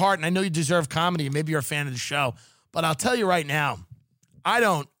 bless your heart, and I know you deserve comedy, and maybe you're a fan of the show, but I'll tell you right now, I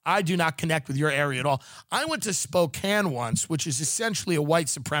do not connect with your area at all. I went to Spokane once, which is essentially a white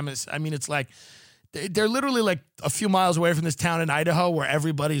supremacist. I mean, it's like, they're literally like a few miles away from this town in Idaho where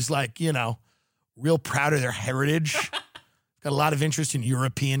everybody's like, you know, real proud of their heritage. Got a lot of interest in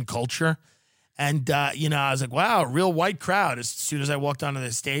European culture. And, you know, I was like, wow, real white crowd as soon as I walked onto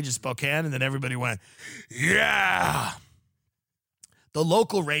the stage in Spokane. And then everybody went, yeah. The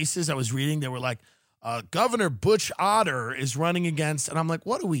local races I was reading, they were like, Governor Butch Otter is running against. And I'm like,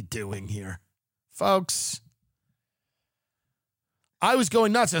 what are we doing here, folks? I was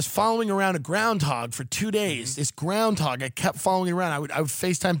going nuts. I was following around a groundhog for 2 days. This groundhog, I kept following around. I would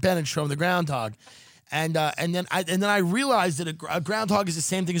FaceTime Ben and show him the groundhog. And then I realized that a groundhog is the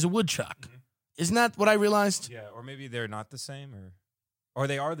same thing as a woodchuck. Mm-hmm. Isn't that what I realized? Yeah, or maybe they're not the same, or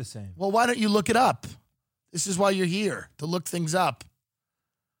they are the same. Well, why don't you look it up? This is why you're here, to look things up,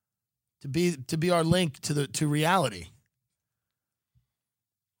 to be our link to reality.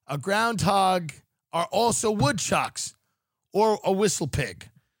 A groundhog are also woodchucks, or a whistle pig,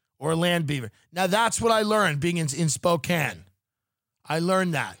 or a land beaver. Now that's what I learned being in Spokane. I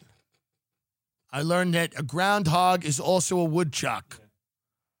learned that. I learned that a groundhog is also a woodchuck.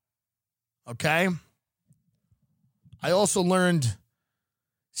 Okay? I also learned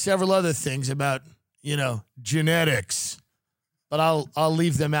several other things about, you know, genetics. But I'll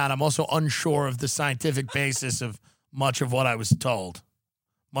leave them out. I'm also unsure of the scientific basis of much of what I was told,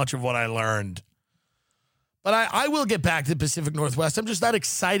 much of what I learned. But I will get back to the Pacific Northwest. I'm just not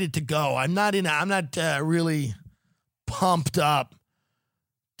excited to go. I'm not really pumped up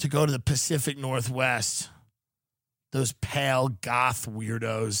to go to the Pacific Northwest. Those pale goth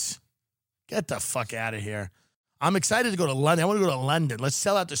weirdos. Get the fuck out of here. I'm excited to go to London. I want to go to London. Let's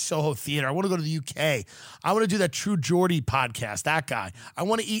sell out the Soho Theater. I want to go to the UK. I want to do that True Geordie podcast, that guy. I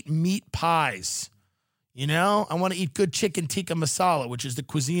want to eat meat pies. You know? I want to eat good chicken tikka masala, which is the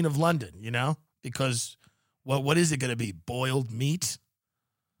cuisine of London, you know? Because what is it going to be? Boiled meat?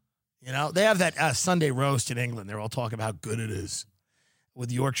 You know? They have that Sunday roast in England. They're all talking about how good it is. With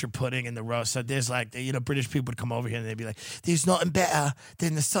Yorkshire pudding and the roast. So there's like, you know, British people would come over here and they'd be like, there's nothing better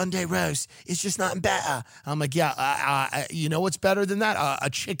than the Sunday roast. It's just nothing better. I'm like, yeah, you know what's better than that? A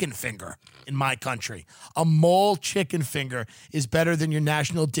chicken finger in my country. A mole chicken finger is better than your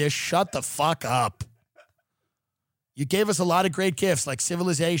national dish. Shut the fuck up. You gave us a lot of great gifts like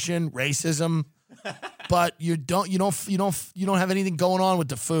civilization, racism, but you don't have anything going on with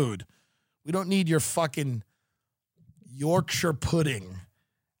the food. We don't need your fucking Yorkshire pudding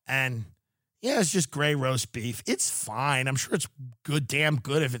and, Yeah, it's just gray roast beef. It's fine. I'm sure it's good, damn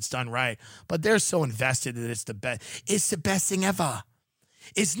good if it's done right. But they're so invested that it's the best. It's the best thing ever.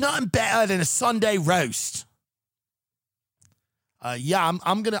 It's nothing better than a Sunday roast. I'm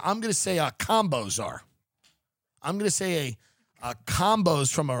gonna say combos are. I'm gonna say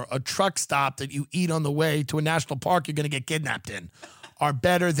combos from a truck stop that you eat on the way to a national park you're gonna get kidnapped in are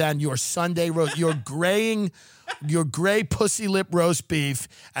better than your Sunday roast. Your gray pussy lip roast beef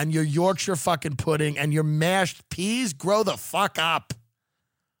and your Yorkshire fucking pudding and your mashed peas. Grow the fuck up.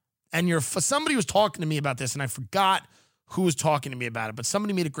 And somebody was talking to me about this, and I forgot who was talking to me about it, but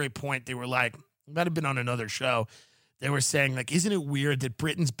somebody made a great point. They were like, it might have been on another show. They were saying, like, isn't it weird that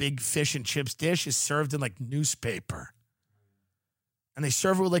Britain's big fish and chips dish is served in, like, newspaper? And they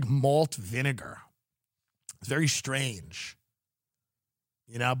serve it with, like, malt vinegar. It's very strange.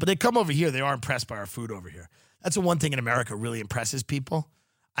 You know? But they come over here. They are impressed by our food over here. That's the one thing in America really impresses people.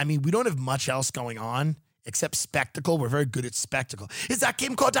 I mean, we don't have much else going on except spectacle. We're very good at spectacle. Is that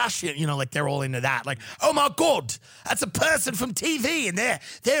Kim Kardashian? You know, like, they're all into that. Like, oh, my God, that's a person from TV, and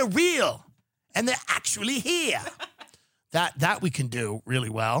they're real, and they're actually here. That we can do really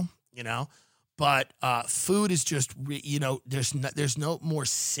well, you know, but food is just, there's no more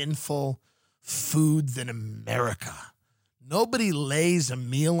sinful food than America. Nobody lays a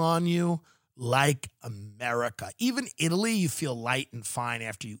meal on you like America. Even Italy, you feel light and fine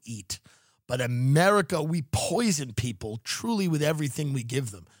after you eat. But America, we poison people truly with everything we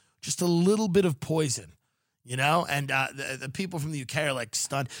give them. Just a little bit of poison. You know, and the people from the UK are like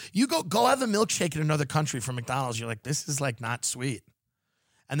stunned. You go have a milkshake in another country from McDonald's. You're like, this is like not sweet.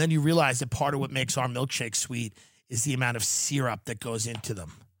 And then you realize that part of what makes our milkshake sweet is the amount of syrup that goes into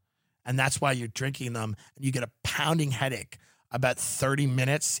them. And that's why you're drinking them and you get a pounding headache about 30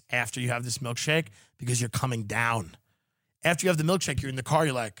 minutes after you have this milkshake because you're coming down. After you have the milkshake, you're in the car.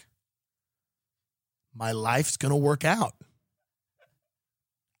 You're like, my life's going to work out.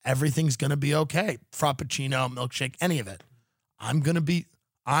 Everything's going to be okay. Frappuccino, milkshake, any of it. I'm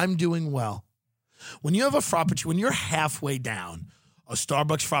doing well. When you have a Frappuccino, when you're halfway down a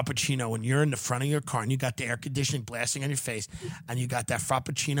Starbucks Frappuccino, and you're in the front of your car and you got the air conditioning blasting on your face and you got that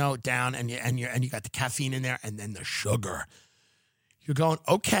Frappuccino down and you got the caffeine in there and then the sugar, you're going,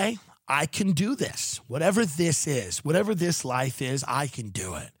 okay, I can do this. Whatever this is, whatever this life is, I can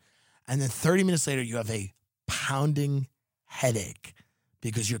do it. And then 30 minutes later, you have a pounding headache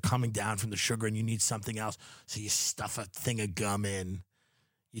because you're coming down from the sugar and you need something else. So you stuff a thing of gum in.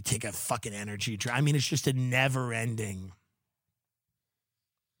 You take a fucking energy drink. I mean, it's just a never ending,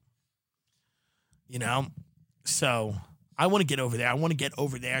 you know? So I want to get over there. I want to get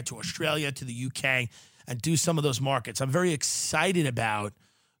over there to Australia, to the UK, and do some of those markets. I'm very excited about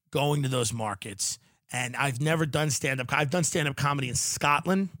going to those markets. And I've never done stand-up. I've done stand-up comedy in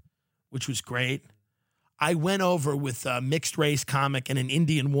Scotland, which was great. I went over with a mixed race comic and an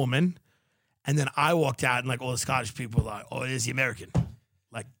Indian woman, and then I walked out and like all the Scottish people were like, oh, it is the American.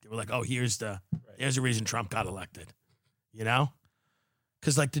 Like they were like, oh, here's the reason Trump got elected, you know?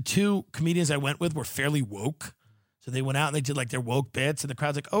 Because like the two comedians I went with were fairly woke. So they went out and they did like their woke bits, and the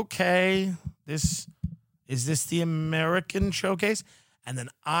crowd's like, okay, is this the American showcase? And then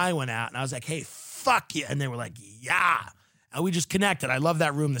I went out and I was like, hey, fuck you. And they were like, yeah. And we just connected. I love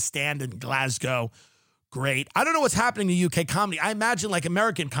that room, the Stand in Glasgow. Great. I don't know what's happening to UK comedy. I imagine like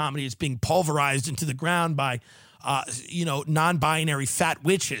American comedy is being pulverized into the ground by, non-binary fat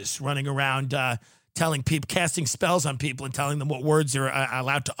witches running around telling people, casting spells on people and telling them what words they're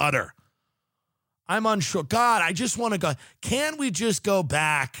allowed to utter. I'm unsure. God, I just want to go. Can we just go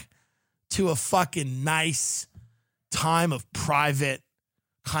back to a fucking nice time of private,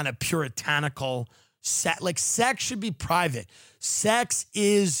 kind of puritanical sex? Like sex should be private. Sex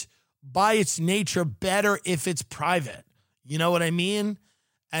is by its nature better if it's private. You know what I mean?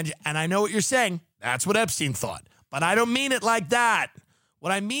 And I know what you're saying. That's what Epstein thought. But I don't mean it like that.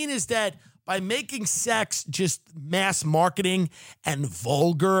 What I mean is that by making sex just mass marketing and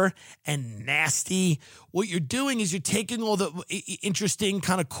vulgar and nasty, what you're doing is you're taking all the interesting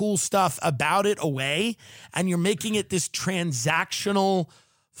kind of cool stuff about it away and you're making it this transactional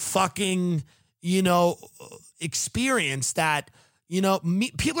fucking, experience that,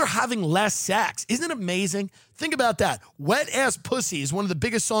 people are having less sex. Isn't it amazing? Think about that. Wet Ass Pussy is one of the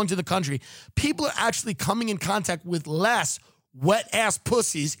biggest songs in the country. People are actually coming in contact with less wet ass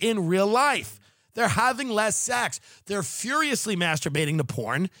pussies in real life. They're having less sex. They're furiously masturbating to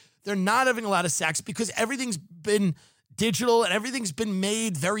porn. They're not having a lot of sex because everything's been digital and everything's been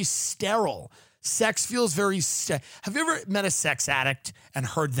made very sterile. Sex feels very Have you ever met a sex addict and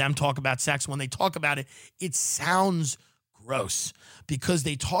heard them talk about sex? When they talk about it, it sounds gross because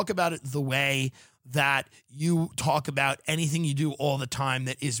they talk about it the way that you talk about anything you do all the time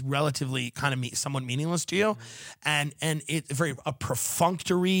that is relatively kind of somewhat meaningless to you. And it's very a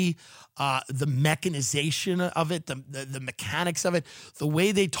perfunctory, the mechanization of it, the mechanics of it, the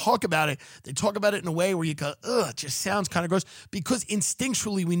way they talk about it in a way where you go, ugh, it just sounds kind of gross, because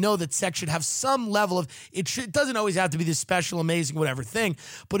instinctually we know that sex should have some level of, it doesn't always have to be this special, amazing, whatever thing,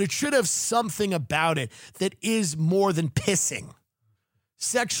 but it should have something about it that is more than pissing.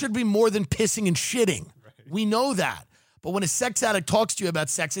 Sex should be more than pissing and shitting. Right. We know that. But when a sex addict talks to you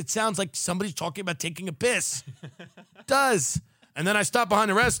about sex, it sounds like somebody's talking about taking a piss. It does. And then I stopped behind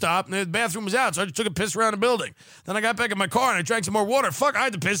the rest stop, and the bathroom was out, so I just took a piss around the building. Then I got back in my car, and I drank some more water. Fuck, I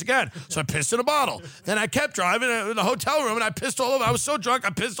had to piss again. So I pissed in a bottle. Then I kept driving in the hotel room, and I pissed all over. I was so drunk, I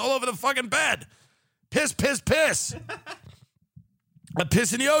pissed all over the fucking bed. Piss, piss, piss. I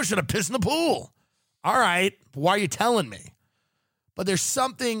piss in the ocean. I piss in the pool. All right, why are you telling me? But there's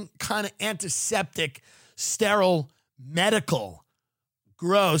something kind of antiseptic, sterile, medical,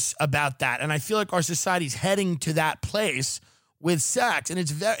 gross about that. And I feel like our society's heading to that place with sex. And it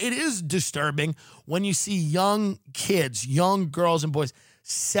is disturbing when you see young kids, young girls and boys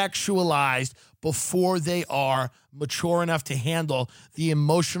sexualized before they are mature enough to handle the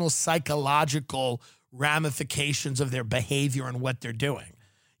emotional, psychological ramifications of their behavior and what they're doing.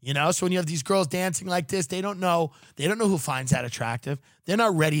 You know, so when you have these girls dancing like this, they don't know who finds that attractive. They're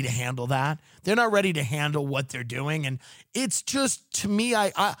not ready to handle that. They're not ready to handle what they're doing. And it's just, to me,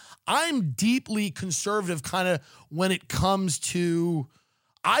 I'm deeply conservative kind of when it comes to,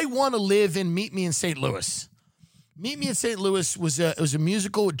 I want to live in Meet Me in St. Louis. Meet Me in St. Louis was a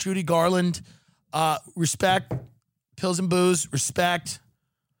musical with Judy Garland. Respect. Pills and Booze. Respect.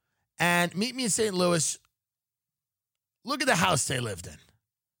 And Meet Me in St. Louis, look at the house they lived in.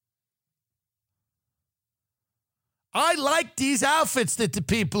 I like these outfits that the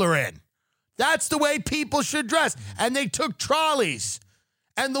people are in. That's the way people should dress. And they took trolleys.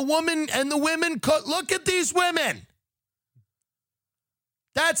 And the women, look at these women.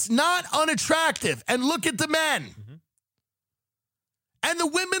 That's not unattractive. And look at the men. Mm-hmm. And the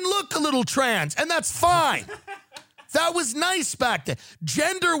women look a little trans, and that's fine. That was nice back then.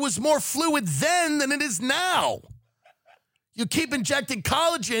 Gender was more fluid then than it is now. You keep injecting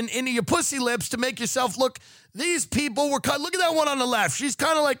collagen into your pussy lips to make yourself look. These people were cut. Look at that one on the left. She's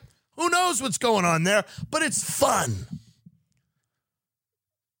kind of like, who knows what's going on there, but it's fun.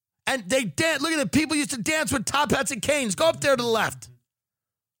 And they dance. Look at the people used to dance with top hats and canes. Go up there to the left.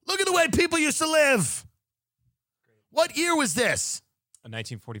 Look at the way people used to live. What year was this?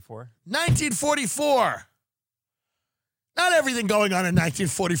 1944. 1944. Not everything going on in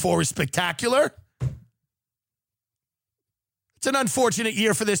 1944 is spectacular. It's an unfortunate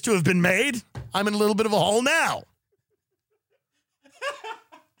year for this to have been made. I'm in a little bit of a hole now.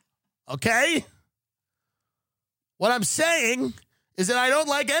 Okay? What I'm saying is that I don't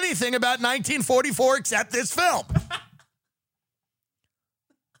like anything about 1944 except this film.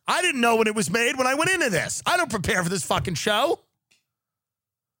 I didn't know when it was made when I went into this. I don't prepare for this fucking show.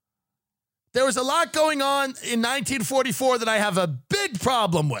 There was a lot going on in 1944 that I have a big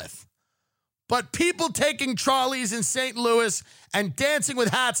problem with. But people taking trolleys in St. Louis and dancing with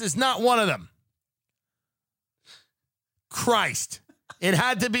hats is not one of them. Christ. It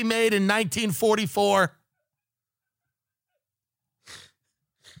had to be made in 1944.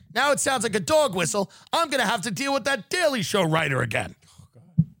 Now it sounds like a dog whistle. I'm going to have to deal with that Daily Show writer again. Oh,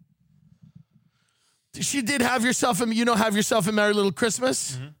 God. She did Have Yourself a Merry Little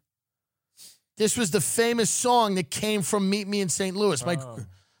Christmas. Mm-hmm. This was the famous song that came from Meet Me in St. Louis.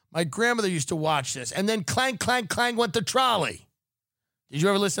 My grandmother used to watch this. And then clang, clang, clang went the trolley. Did you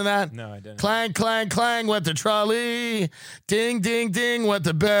ever listen to that? No, I didn't. Clang, clang, clang went the trolley. Ding, ding, ding went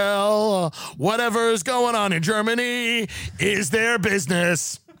the bell. Whatever's going on in Germany is their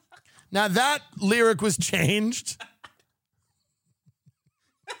business. Now that lyric was changed.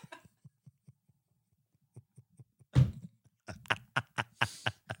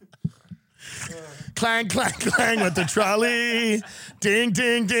 Clang, clang, clang went the trolley. Ding,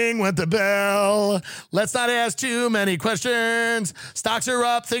 ding, ding went the bell. Let's not ask too many questions. Stocks are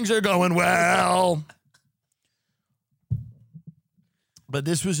up. Things are going well. But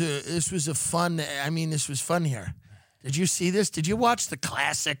this was fun here. Did you see this? Did you watch the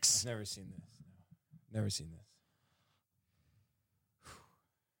classics? Never seen this. Never seen this.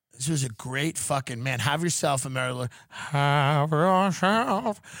 This was a great fucking, man. Have yourself a merry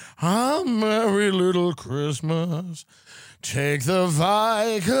little Christmas. Take the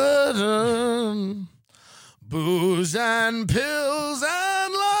Vicodin, booze and pills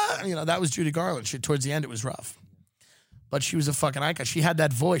and love. You know, that was Judy Garland. Towards the end, it was rough. but she was a fucking icon. She had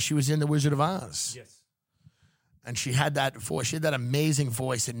that voice. She was in The Wizard of Oz. Yes. And she had that voice. She had that amazing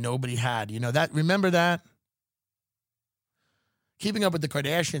voice that nobody had. You know that? Remember that? Keeping Up with the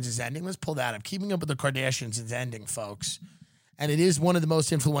Kardashians is ending. Let's pull that up. Keeping Up with the Kardashians is ending, folks. And it is one of the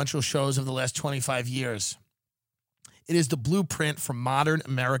most influential shows of the last 25 years. It is the blueprint for modern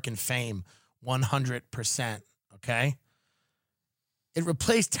American fame, 100%, okay? It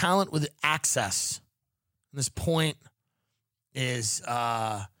replaced talent with access. And this point is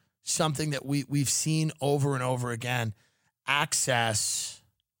something that we've seen over and over again. Access.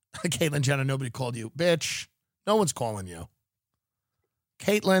 Caitlyn Jenner, nobody called you. Bitch, no one's calling you.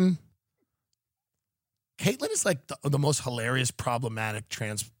 Caitlyn is like the most hilarious, problematic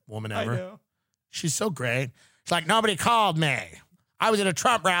trans woman ever. I know. She's so great. She's like, nobody called me. I was at a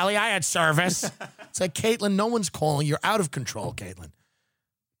Trump rally. I had service. It's like, Caitlyn, no one's calling. You're out of control, Caitlyn.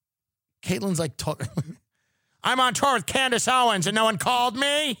 Caitlyn's like, I'm on tour with Candace Owens and no one called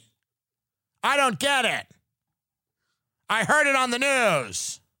me? I don't get it. I heard it on the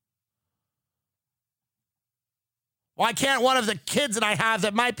news. Why can't one of the kids that I have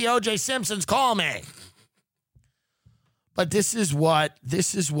that might be O.J. Simpson's call me? But this is what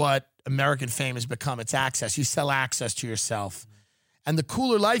American fame has become. It's access. You sell access to yourself. And the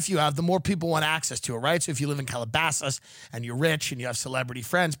cooler life you have, the more people want access to it, right? So if you live in Calabasas and you're rich and you have celebrity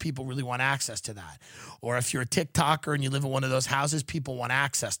friends, people really want access to that. Or if you're a TikToker and you live in one of those houses, people want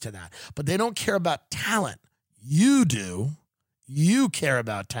access to that. But they don't care about talent. You do. You care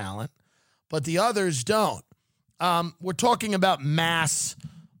about talent, but the others don't. We're talking about mass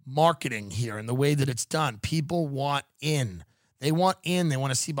marketing here and the way that it's done. People want in. They want in. They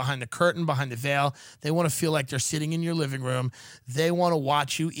want to see behind the curtain, behind the veil. They want to feel like they're sitting in your living room. They want to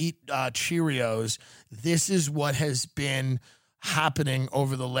watch you eat Cheerios. This is what has been happening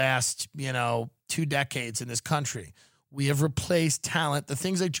over the last, 2 decades in this country. We have replaced talent, the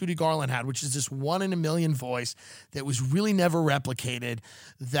things like Judy Garland had, which is this 1 in a million voice that was really never replicated,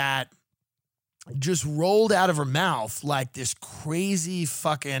 that just rolled out of her mouth like this crazy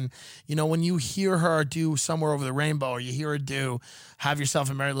fucking, when you hear her do Somewhere Over the Rainbow or you hear her do Have Yourself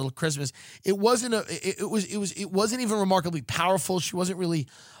a Merry Little Christmas, it wasn't even remarkably powerful. She wasn't really,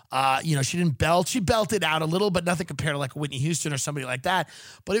 she didn't belt. She belted out a little, but nothing compared to like Whitney Houston or somebody like that.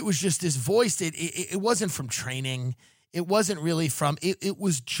 But it was just this voice that it wasn't from training. It wasn't really from, it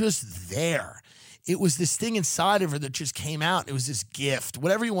was just there. It was this thing inside of her that just came out. It was this gift,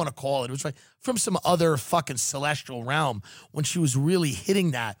 whatever you want to call it. It was like from some other fucking celestial realm when she was really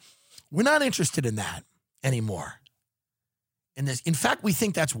hitting that. We're not interested in that anymore. In fact, we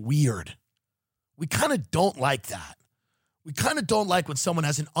think that's weird. We kind of don't like that. We kind of don't like when someone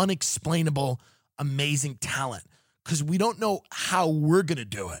has an unexplainable, amazing talent because we don't know how we're going to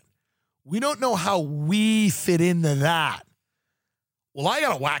do it. We don't know how we fit into that. Well, I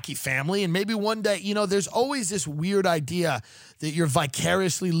got a wacky family, and maybe one day, there's always this weird idea that you're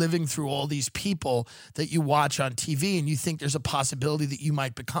vicariously living through all these people that you watch on TV, and you think there's a possibility that you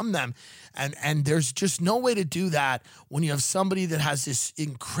might become them. And there's just no way to do that when you have somebody that has this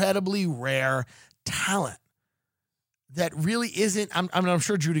incredibly rare talent that really isn't, I'm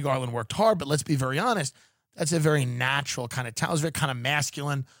sure Judy Garland worked hard, but let's be very honest, that's a very natural kind of talent. It's very kind of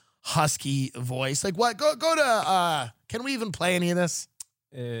masculine, husky voice. Like what? Go to, can we even play any of this?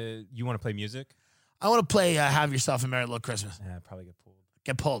 You want to play music? I want to play Have Yourself a Merry Little Christmas. Yeah, probably get pulled.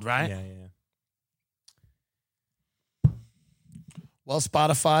 Get pulled, right? Yeah. Well,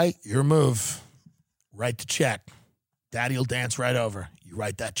 Spotify, your move. Write the check. Daddy will dance right over. You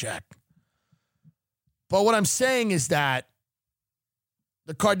write that check. But what I'm saying is that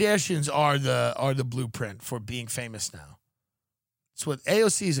the Kardashians are the blueprint for being famous now. It's what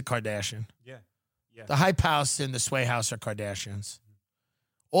AOC is a Kardashian. Yeah. The Hype House and the Sway House are Kardashians.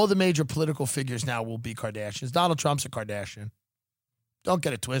 All the major political figures now will be Kardashians. Donald Trump's a Kardashian. Don't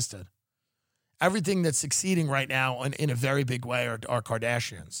get it twisted. Everything that's succeeding right now in a very big way are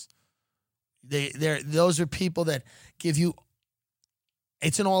Kardashians. Those are people that give you,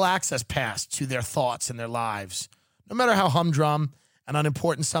 it's an all-access pass to their thoughts and their lives. No matter how humdrum and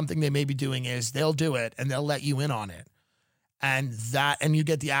unimportant something they may be doing is, they'll do it and they'll let you in on it. And you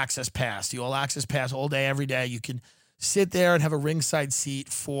get the access pass, the all access pass all day, every day. You can sit there and have a ringside seat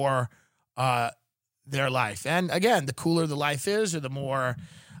for their life. And again, the cooler the life is or the more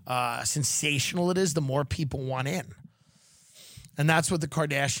sensational it is, the more people want in. And that's what the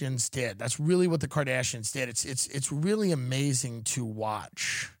Kardashians did. That's really what the Kardashians did. It's really amazing to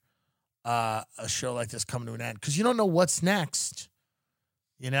watch a show like this come to an end because you don't know what's next,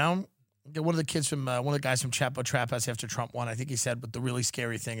 One of the kids from one of the guys from Chapo Trap House after Trump won, I think he said, but the really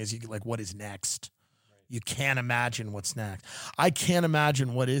scary thing is what is next? You can't imagine what's next. I can't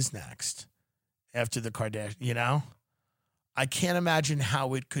imagine what is next after the Kardashians, you know? I can't imagine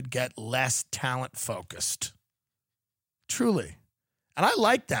how it could get less talent focused. Truly. And I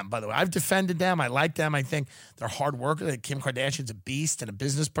like them, by the way. I've defended them. I like them. I think they're hard workers. Kim Kardashian's a beast and a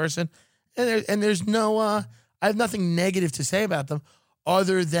business person. And there's no, I have nothing negative to say about them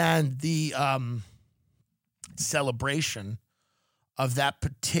other than the celebration of that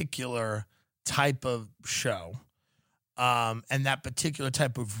particular type of show and that particular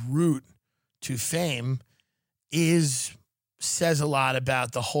type of route to fame says a lot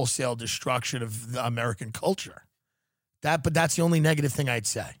about the wholesale destruction of the American culture. But that's the only negative thing I'd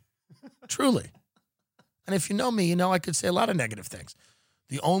say. Truly. And if you know me, you know I could say a lot of negative things.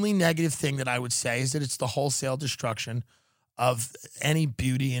 The only negative thing that I would say is that it's the wholesale destruction of any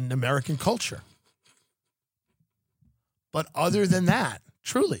beauty in American culture. But other than that,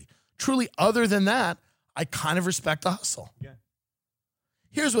 truly other than that, I kind of respect the hustle. Yeah.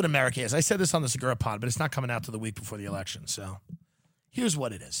 Here's what America is. I said this on the Segura Pod, but it's not coming out till the week before the election. So here's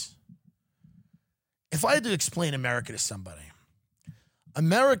what it is. If I had to explain America to somebody,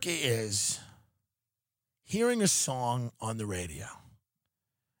 America is hearing a song on the radio,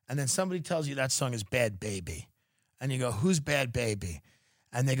 and then somebody tells you that song is Bad Baby. And you go, who's Bad Baby?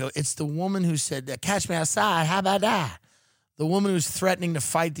 And they go, it's the woman who said, catch me outside, how about that? The woman who's threatening to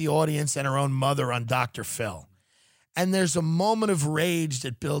fight the audience and her own mother on Dr. Phil. And there's a moment of rage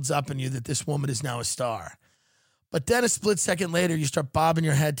that builds up in you that this woman is now a star. But then a split second later, you start bobbing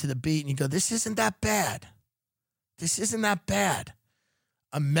your head to the beat and you go, this isn't that bad. This isn't that bad.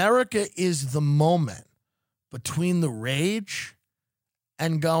 America is the moment between the rage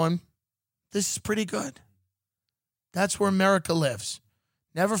and going, this is pretty good. That's where America lives.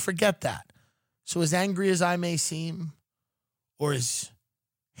 Never forget that. So as angry as I may seem, or as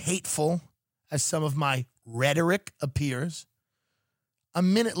hateful as some of my rhetoric appears, a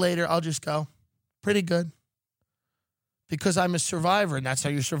minute later, I'll just go, pretty good. Because I'm a survivor, and that's how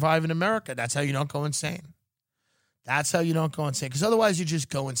you survive in America. That's how you don't go insane. That's how you don't go insane. Because otherwise, you just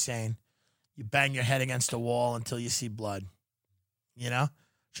go insane. You bang your head against a wall until you see blood. You know?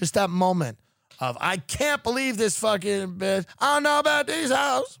 Just that moment of, I can't believe this fucking bitch. I don't know about these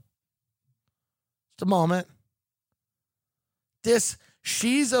hoes. Just a moment.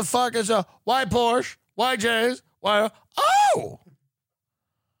 She's a fucking, why Porsche? Why J's? Why? Oh!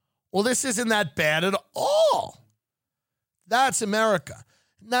 Well, this isn't that bad at all. That's America.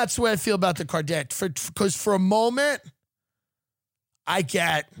 And that's the way I feel about the Kardashians. Because for a moment, I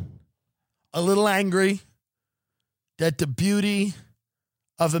get a little angry that the beauty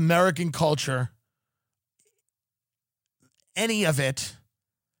of American culture, any of it,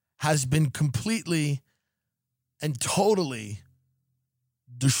 has been completely and totally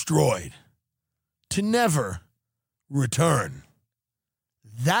destroyed to never return.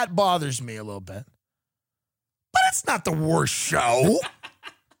 That bothers me a little bit. But it's not the worst show.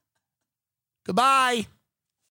 Goodbye.